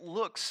hideous. It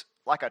looks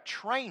like a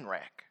train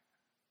wreck.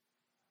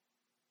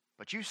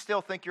 But you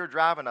still think you're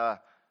driving a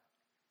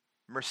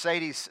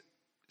Mercedes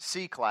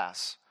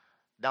C-Class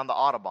down the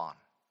Autobahn.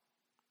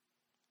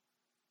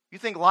 You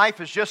think life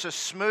is just as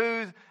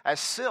smooth as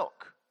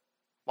silk,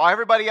 while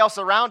everybody else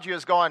around you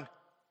is going,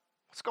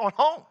 what's going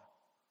on?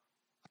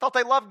 I thought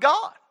they loved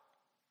God.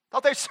 I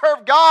thought they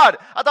served God.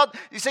 I thought,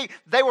 you see,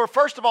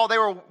 first of all, they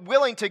were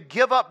willing to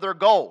give up their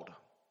gold.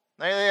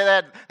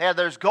 They had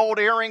those gold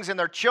earrings in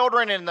their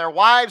children and their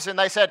wives, and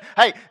they said,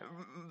 hey,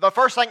 the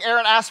first thing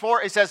Aaron asked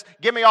for, he says,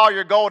 give me all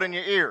your gold in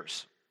your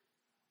ears.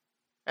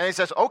 And he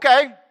says,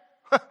 okay,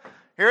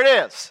 here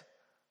it is.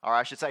 Or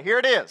I should say, here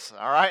it is,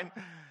 all right?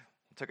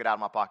 Took it out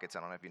of my pockets. I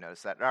don't know if you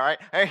noticed that. All right.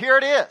 And here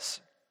it is.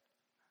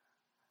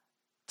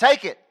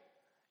 Take it.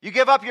 You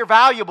give up your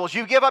valuables.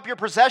 You give up your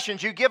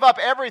possessions. You give up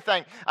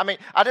everything. I mean,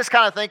 I just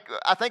kind of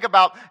think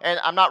about, and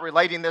I'm not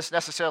relating this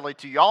necessarily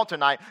to y'all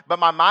tonight, but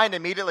my mind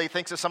immediately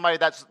thinks of somebody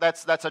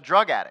that's a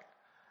drug addict.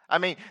 I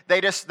mean,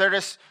 it's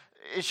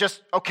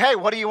just, okay,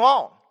 what do you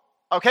want?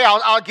 Okay,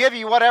 I'll give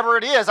you whatever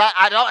it is.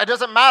 It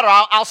doesn't matter.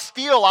 I'll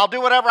steal. I'll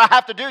do whatever I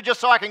have to do just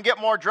so I can get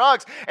more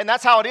drugs. And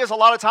that's how it is a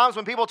lot of times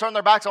when people turn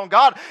their backs on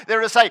God.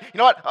 They're just say, you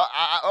know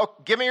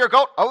what, give me your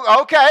gold.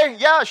 Oh, okay,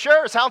 yeah,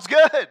 sure, sounds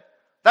good.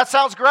 That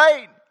sounds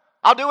great.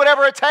 I'll do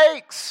whatever it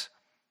takes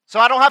so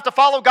I don't have to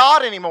follow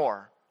God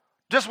anymore.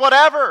 Just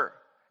whatever.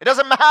 It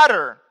doesn't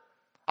matter.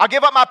 I'll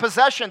give up my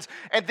possessions.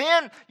 And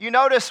then you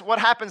notice what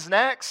happens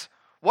next.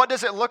 What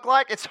does it look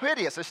like? It's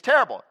hideous. It's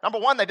terrible. Number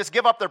one, they just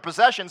give up their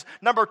possessions.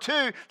 Number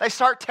two, they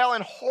start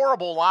telling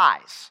horrible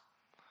lies.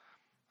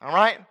 All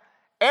right?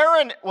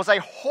 Aaron was a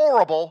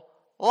horrible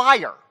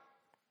liar.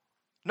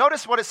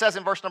 Notice what it says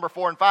in verse number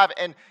 4 and 5.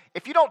 And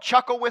if you don't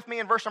chuckle with me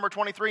in verse number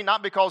 23,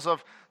 not because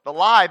of the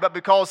lie, but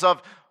because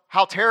of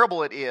how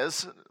terrible it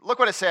is, look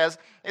what it says.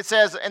 It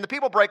says, and the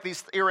people break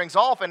these earrings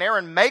off, and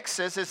Aaron makes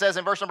this. It says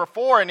in verse number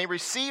 4, and he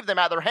received them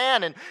out of their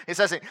hand. And it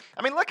says,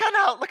 I mean, look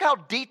how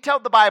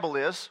detailed the Bible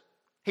is.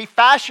 He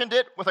fashioned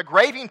it with a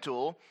graving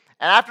tool,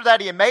 and after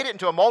that he had made it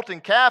into a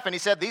molten calf, and he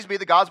said, these be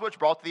the gods which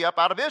brought thee up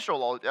out of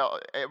Israel,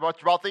 which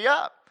brought thee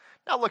up.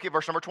 Now look at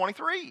verse number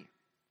 23.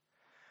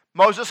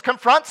 Moses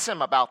confronts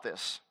him about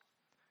this.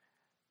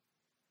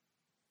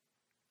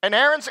 And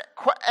Aaron's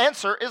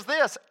answer is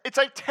this. It's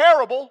a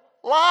terrible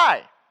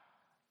lie.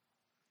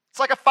 It's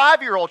like a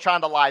 5-year-old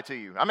trying to lie to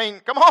you. I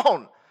mean, come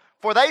on.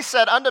 For they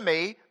said unto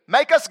me,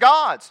 make us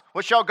gods,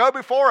 which shall go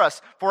before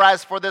us. For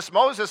as for this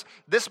Moses,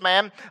 this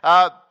man,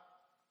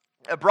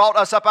 brought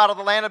us up out of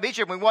the land of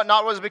Egypt. We want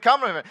not what was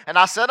become of him. And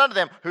I said unto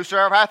them,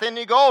 whosoever hath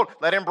any gold,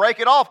 let him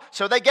break it off.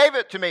 So they gave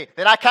it to me.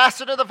 Then I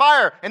cast it into the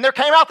fire, and there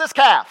came out this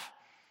calf.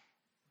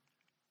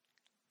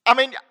 I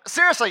mean,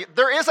 seriously,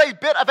 there is a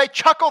bit of a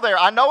chuckle there.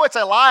 I know it's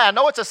a lie. I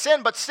know it's a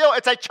sin, but still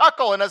it's a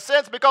chuckle in a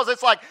sense because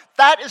it's like,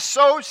 that is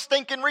so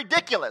stinking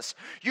ridiculous.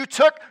 You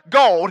took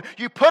gold,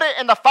 you put it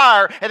in the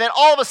fire, and then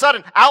all of a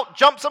sudden, out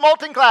jumps a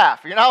molten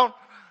calf, you know?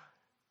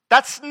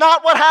 That's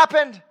not what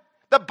happened.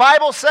 The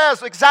Bible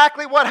says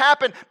exactly what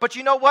happened. But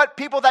you know what?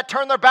 People that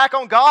turn their back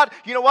on God,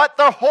 you know what?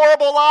 They're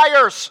horrible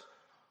liars.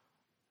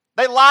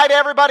 They lie to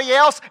everybody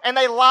else, and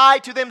they lie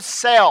to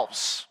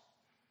themselves.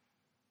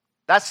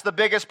 That's the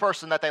biggest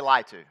person that they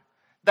lie to.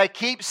 They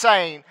keep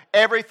saying,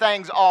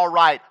 everything's all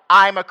right.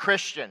 I'm a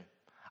Christian.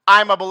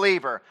 I'm a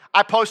believer.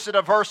 I posted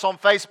a verse on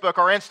Facebook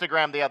or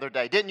Instagram the other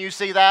day. Didn't you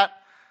see that?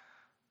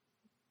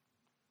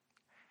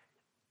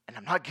 And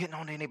I'm not getting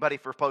on to anybody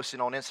for posting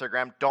on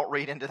Instagram. Don't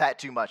read into that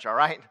too much, all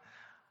right?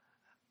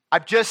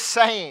 I'm just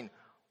saying,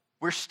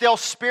 we're still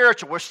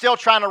spiritual. We're still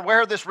trying to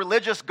wear this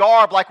religious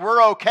garb like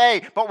we're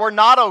okay, but we're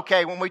not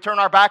okay when we turn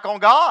our back on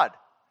God.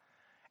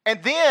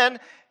 And then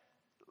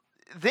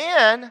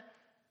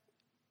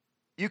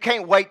you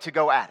can't wait to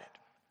go at it.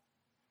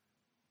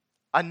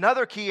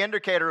 Another key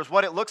indicator is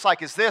what it looks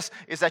like is this,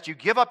 is that you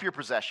give up your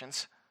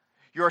possessions,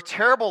 you're a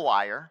terrible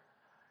liar,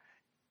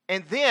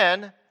 And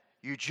then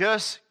you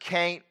just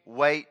can't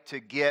wait to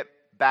get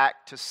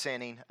back to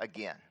sinning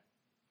again.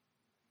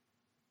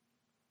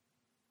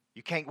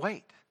 You can't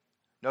wait.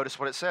 Notice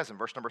what it says in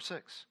verse number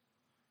 6.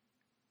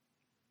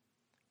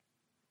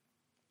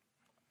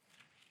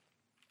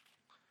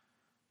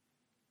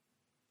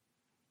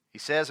 He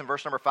says in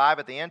verse number 5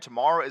 at the end,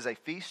 tomorrow is a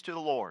feast to the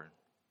Lord.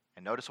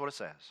 And notice what it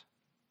says.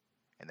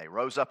 And they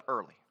rose up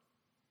early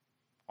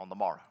on the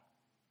morrow.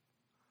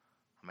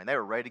 I mean, they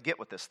were ready to get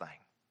with this thing.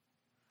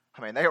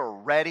 I mean, they were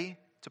ready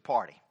to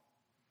party.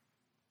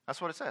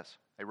 That's what it says.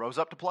 They rose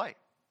up to play.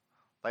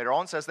 Later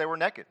on it says they were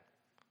naked.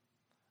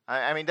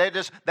 I mean,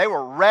 they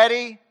were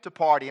ready to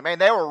party. I mean,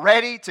 they were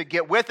ready to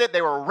get with it.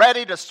 They were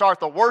ready to start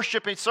the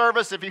worshiping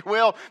service, if you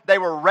will. They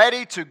were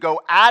ready to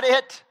go at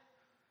it.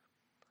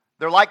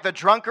 They're like the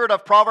drunkard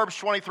of Proverbs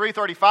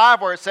 23:35,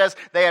 where it says,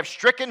 they have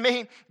stricken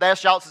me,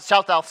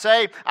 shalt thou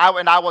say,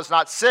 and I was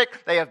not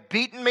sick. They have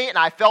beaten me, and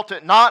I felt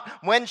it not.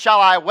 When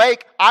shall I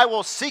awake? I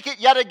will seek it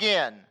yet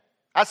again.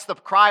 That's the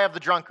cry of the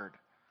drunkard.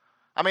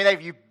 I mean,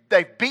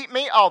 they've beat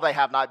me. Oh, they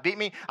have not beat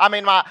me. I'm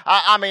in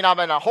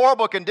a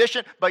horrible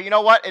condition, but you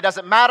know what? It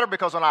doesn't matter,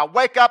 because when I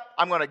wake up,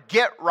 I'm going to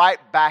get right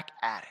back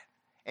at it.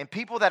 And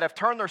people that have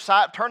turned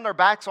their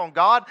backs on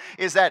God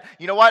is that,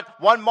 you know what?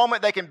 One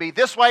moment they can be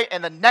this way,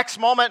 and the next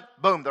moment,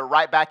 boom, they're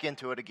right back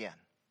into it again.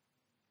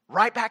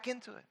 Right back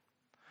into it.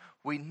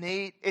 We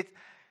need it.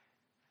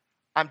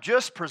 I'm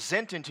just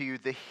presenting to you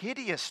the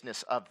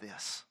hideousness of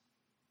this.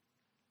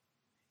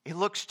 It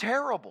looks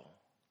terrible.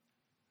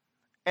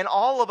 And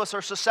all of us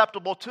are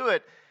susceptible to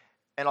it.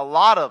 And a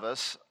lot of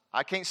us,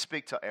 I can't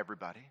speak to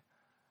everybody,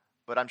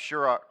 but I'm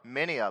sure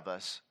many of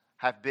us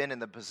have been in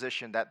the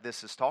position that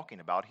this is talking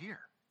about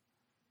here.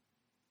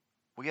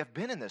 We have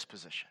been in this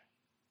position.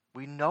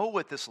 We know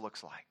what this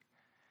looks like.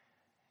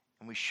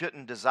 And we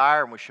shouldn't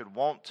desire, and we should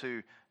want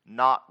to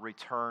not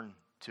return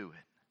to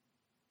it.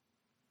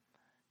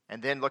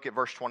 And then look at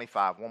verse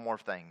 25, one more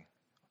thing.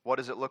 What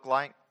does it look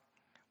like?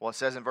 Well, it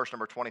says in verse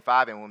number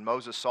 25, and when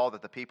Moses saw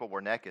that the people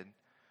were naked,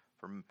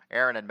 for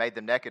Aaron had made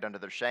them naked under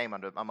their shame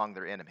among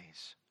their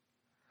enemies.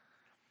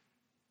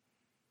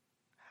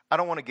 I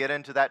don't want to get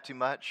into that too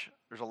much.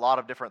 There's a lot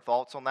of different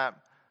thoughts on that.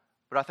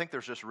 But I think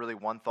there's just really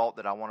one thought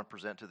that I want to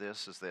present to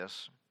this is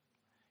this.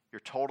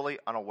 You're totally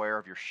unaware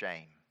of your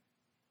shame.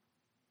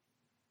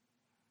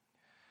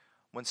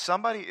 When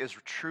somebody is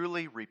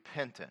truly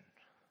repentant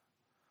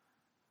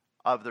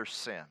of their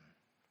sin,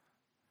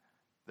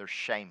 they're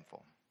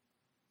shameful.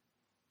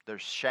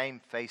 There's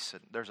shamefaced.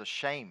 There's a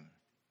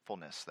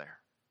shamefulness there.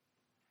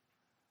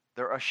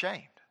 They're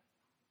ashamed.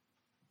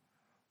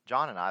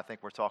 John and I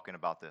think we're talking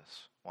about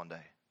this one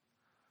day.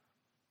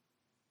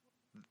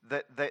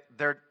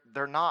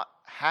 They're not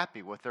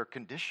happy with their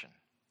condition.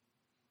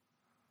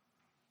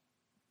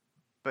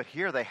 But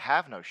here they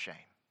have no shame.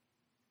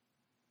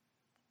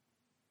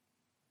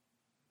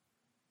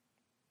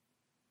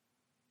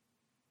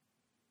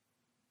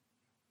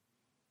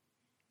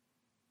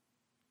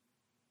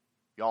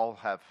 Y'all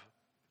have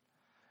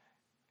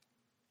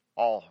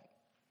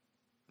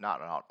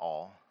not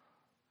all,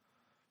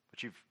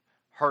 but you've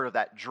heard of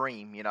that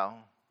dream, you know,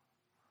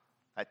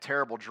 that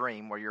terrible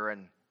dream where you're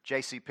in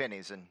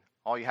JCPenney's and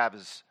all you have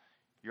is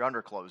your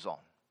underclothes on,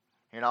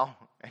 you know,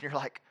 and you're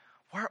like,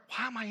 why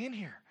am I in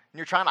here? And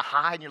you're trying to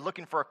hide and you're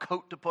looking for a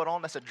coat to put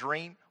on. That's a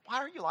dream. Why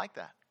are you like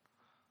that?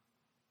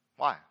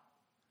 Why?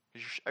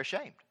 Because you're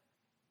ashamed.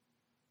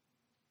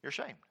 You're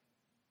ashamed.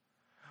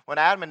 When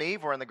Adam and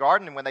Eve were in the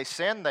garden and when they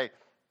sinned, they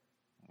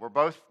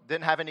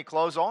didn't have any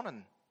clothes on,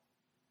 and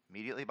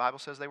immediately the Bible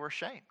says they were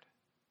ashamed.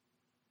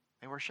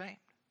 They were ashamed.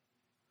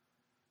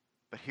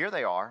 But here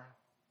they are,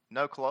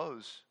 no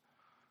clothes,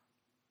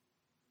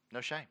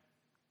 no shame.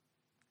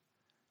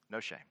 No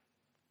shame.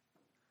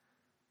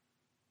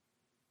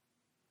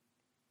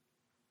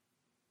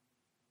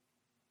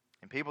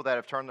 And people that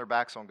have turned their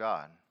backs on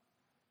God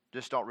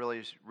just don't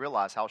really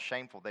realize how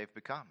shameful they've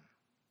become.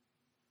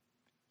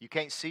 You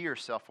can't see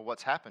yourself for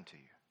what's happened to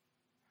you.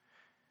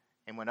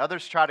 And when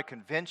others try to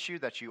convince you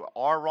that you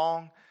are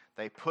wrong,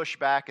 they push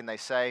back and they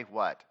say,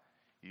 what?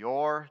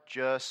 You're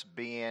just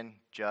being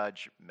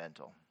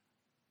judgmental.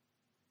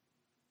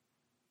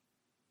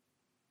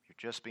 You're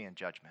just being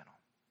judgmental.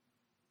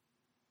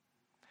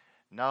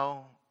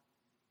 No,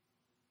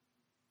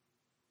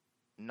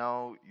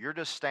 you're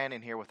just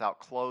standing here without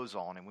clothes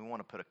on and we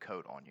want to put a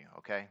coat on you,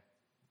 okay?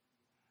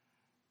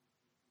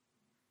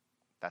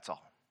 That's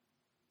all.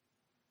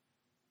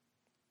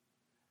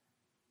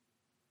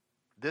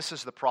 This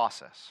is the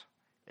process.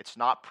 It's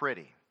not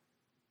pretty.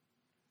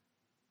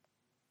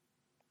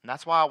 And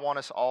that's why I want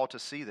us all to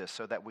see this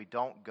so that we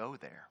don't go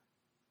there.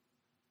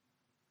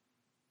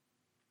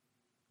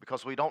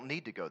 Because we don't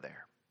need to go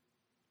there.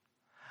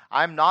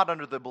 I'm not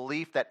under the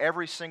belief that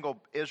every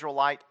single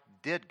Israelite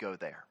did go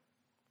there.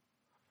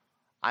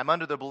 I'm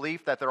under the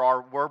belief that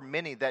were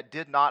many that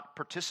did not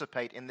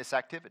participate in this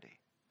activity.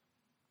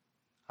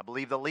 I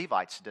believe the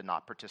Levites did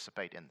not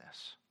participate in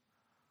this.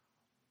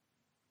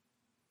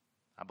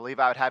 I believe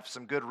I would have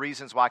some good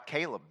reasons why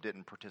Caleb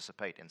didn't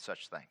participate in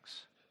such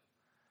things.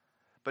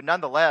 But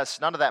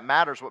nonetheless, none of that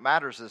matters. What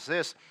matters is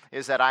this,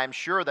 is that I am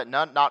sure that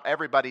not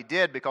everybody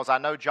did, because I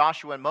know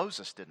Joshua and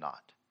Moses did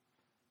not.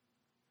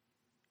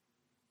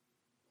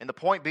 And the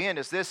point being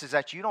is this, is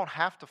that you don't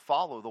have to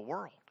follow the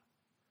world.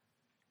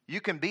 You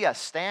can be a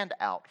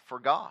standout for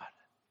God.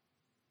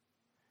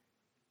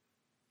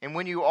 And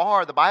when you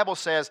are, the Bible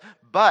says,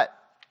 but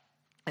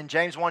in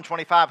James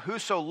 1:25,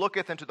 whoso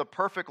looketh into the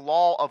perfect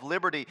law of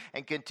liberty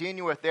and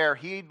continueth there,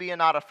 he being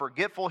not a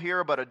forgetful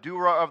hearer, but a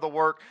doer of the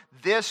work,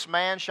 this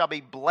man shall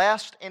be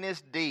blessed in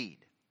his deed.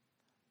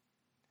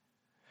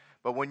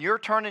 But when you're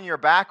turning your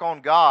back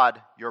on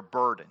God, you're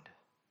burdened.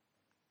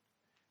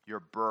 You're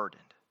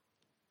burdened.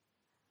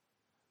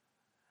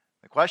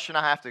 The question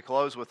I have to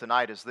close with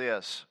tonight is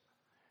this: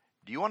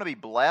 do you want to be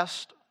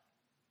blessed,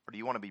 or do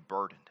you want to be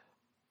burdened?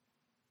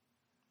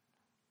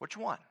 Which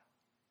one?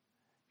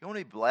 You want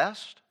to be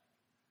blessed,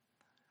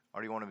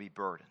 or do you want to be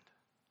burdened?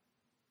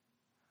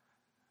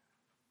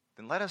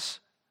 Then let us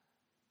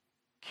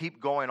keep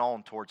going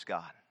on towards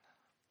God.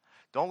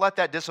 Don't let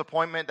that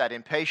disappointment, that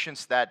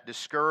impatience, that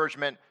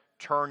discouragement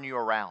turn you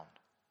around.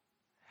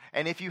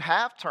 And if you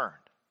have turned,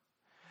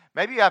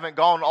 maybe you haven't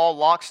gone all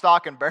lock,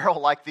 stock, and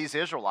barrel like these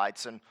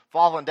Israelites and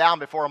fallen down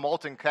before a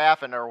molten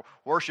calf and are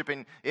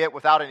worshiping it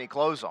without any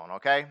clothes on,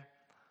 okay?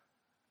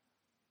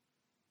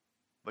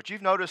 But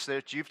you've noticed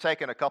that you've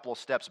taken a couple of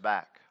steps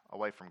back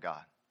away from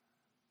God.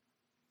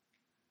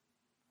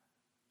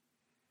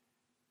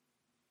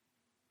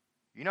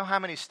 You know how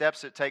many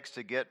steps it takes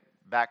to get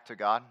back to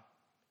God?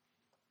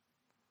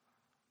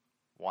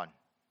 One.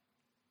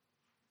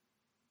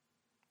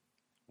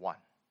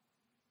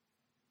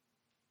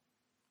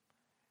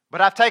 But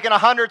I've taken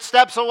 100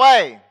 steps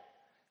away.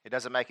 It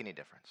doesn't make any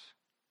difference.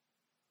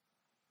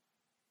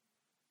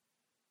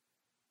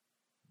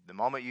 The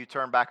moment you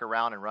turn back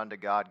around and run to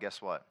God,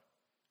 guess what?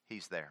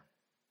 He's there.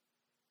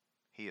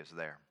 He is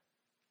there.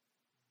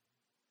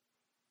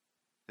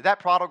 Did that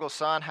prodigal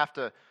son have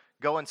to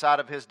go inside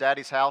of his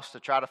daddy's house to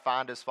try to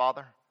find his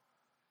father?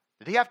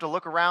 Did he have to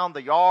look around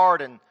the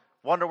yard and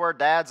wonder where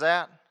dad's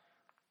at?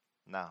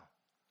 No.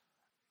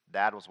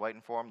 Dad was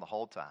waiting for him the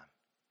whole time.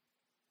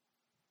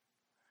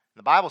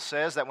 The Bible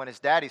says that when his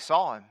daddy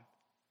saw him,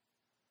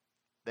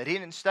 that he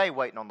didn't stay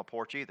waiting on the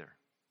porch either.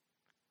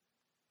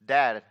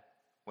 Dad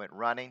went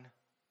running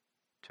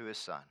to his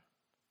son.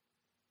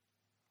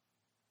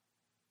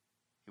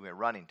 He went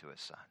running to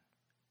his son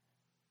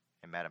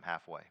and met him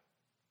halfway.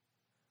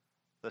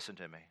 Listen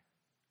to me.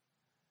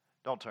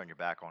 Don't turn your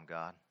back on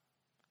God.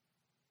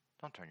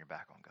 Don't turn your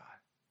back on God.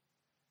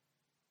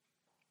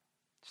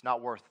 It's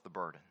not worth the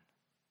burden.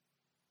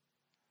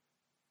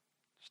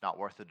 It's not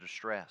worth the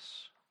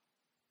distress.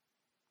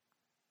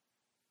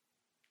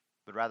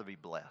 But rather be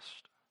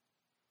blessed.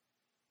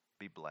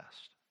 Be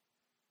blessed.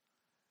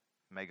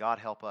 May God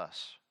help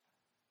us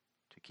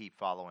to keep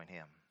following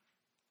Him,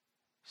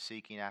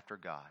 seeking after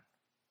God.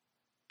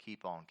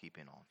 Keep on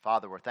keeping on.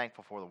 Father, we're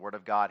thankful for the Word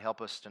of God.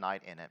 Help us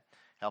tonight in it.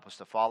 Help us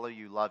to follow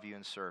you, love you,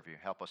 and serve you.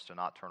 Help us to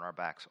not turn our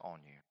backs on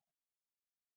you.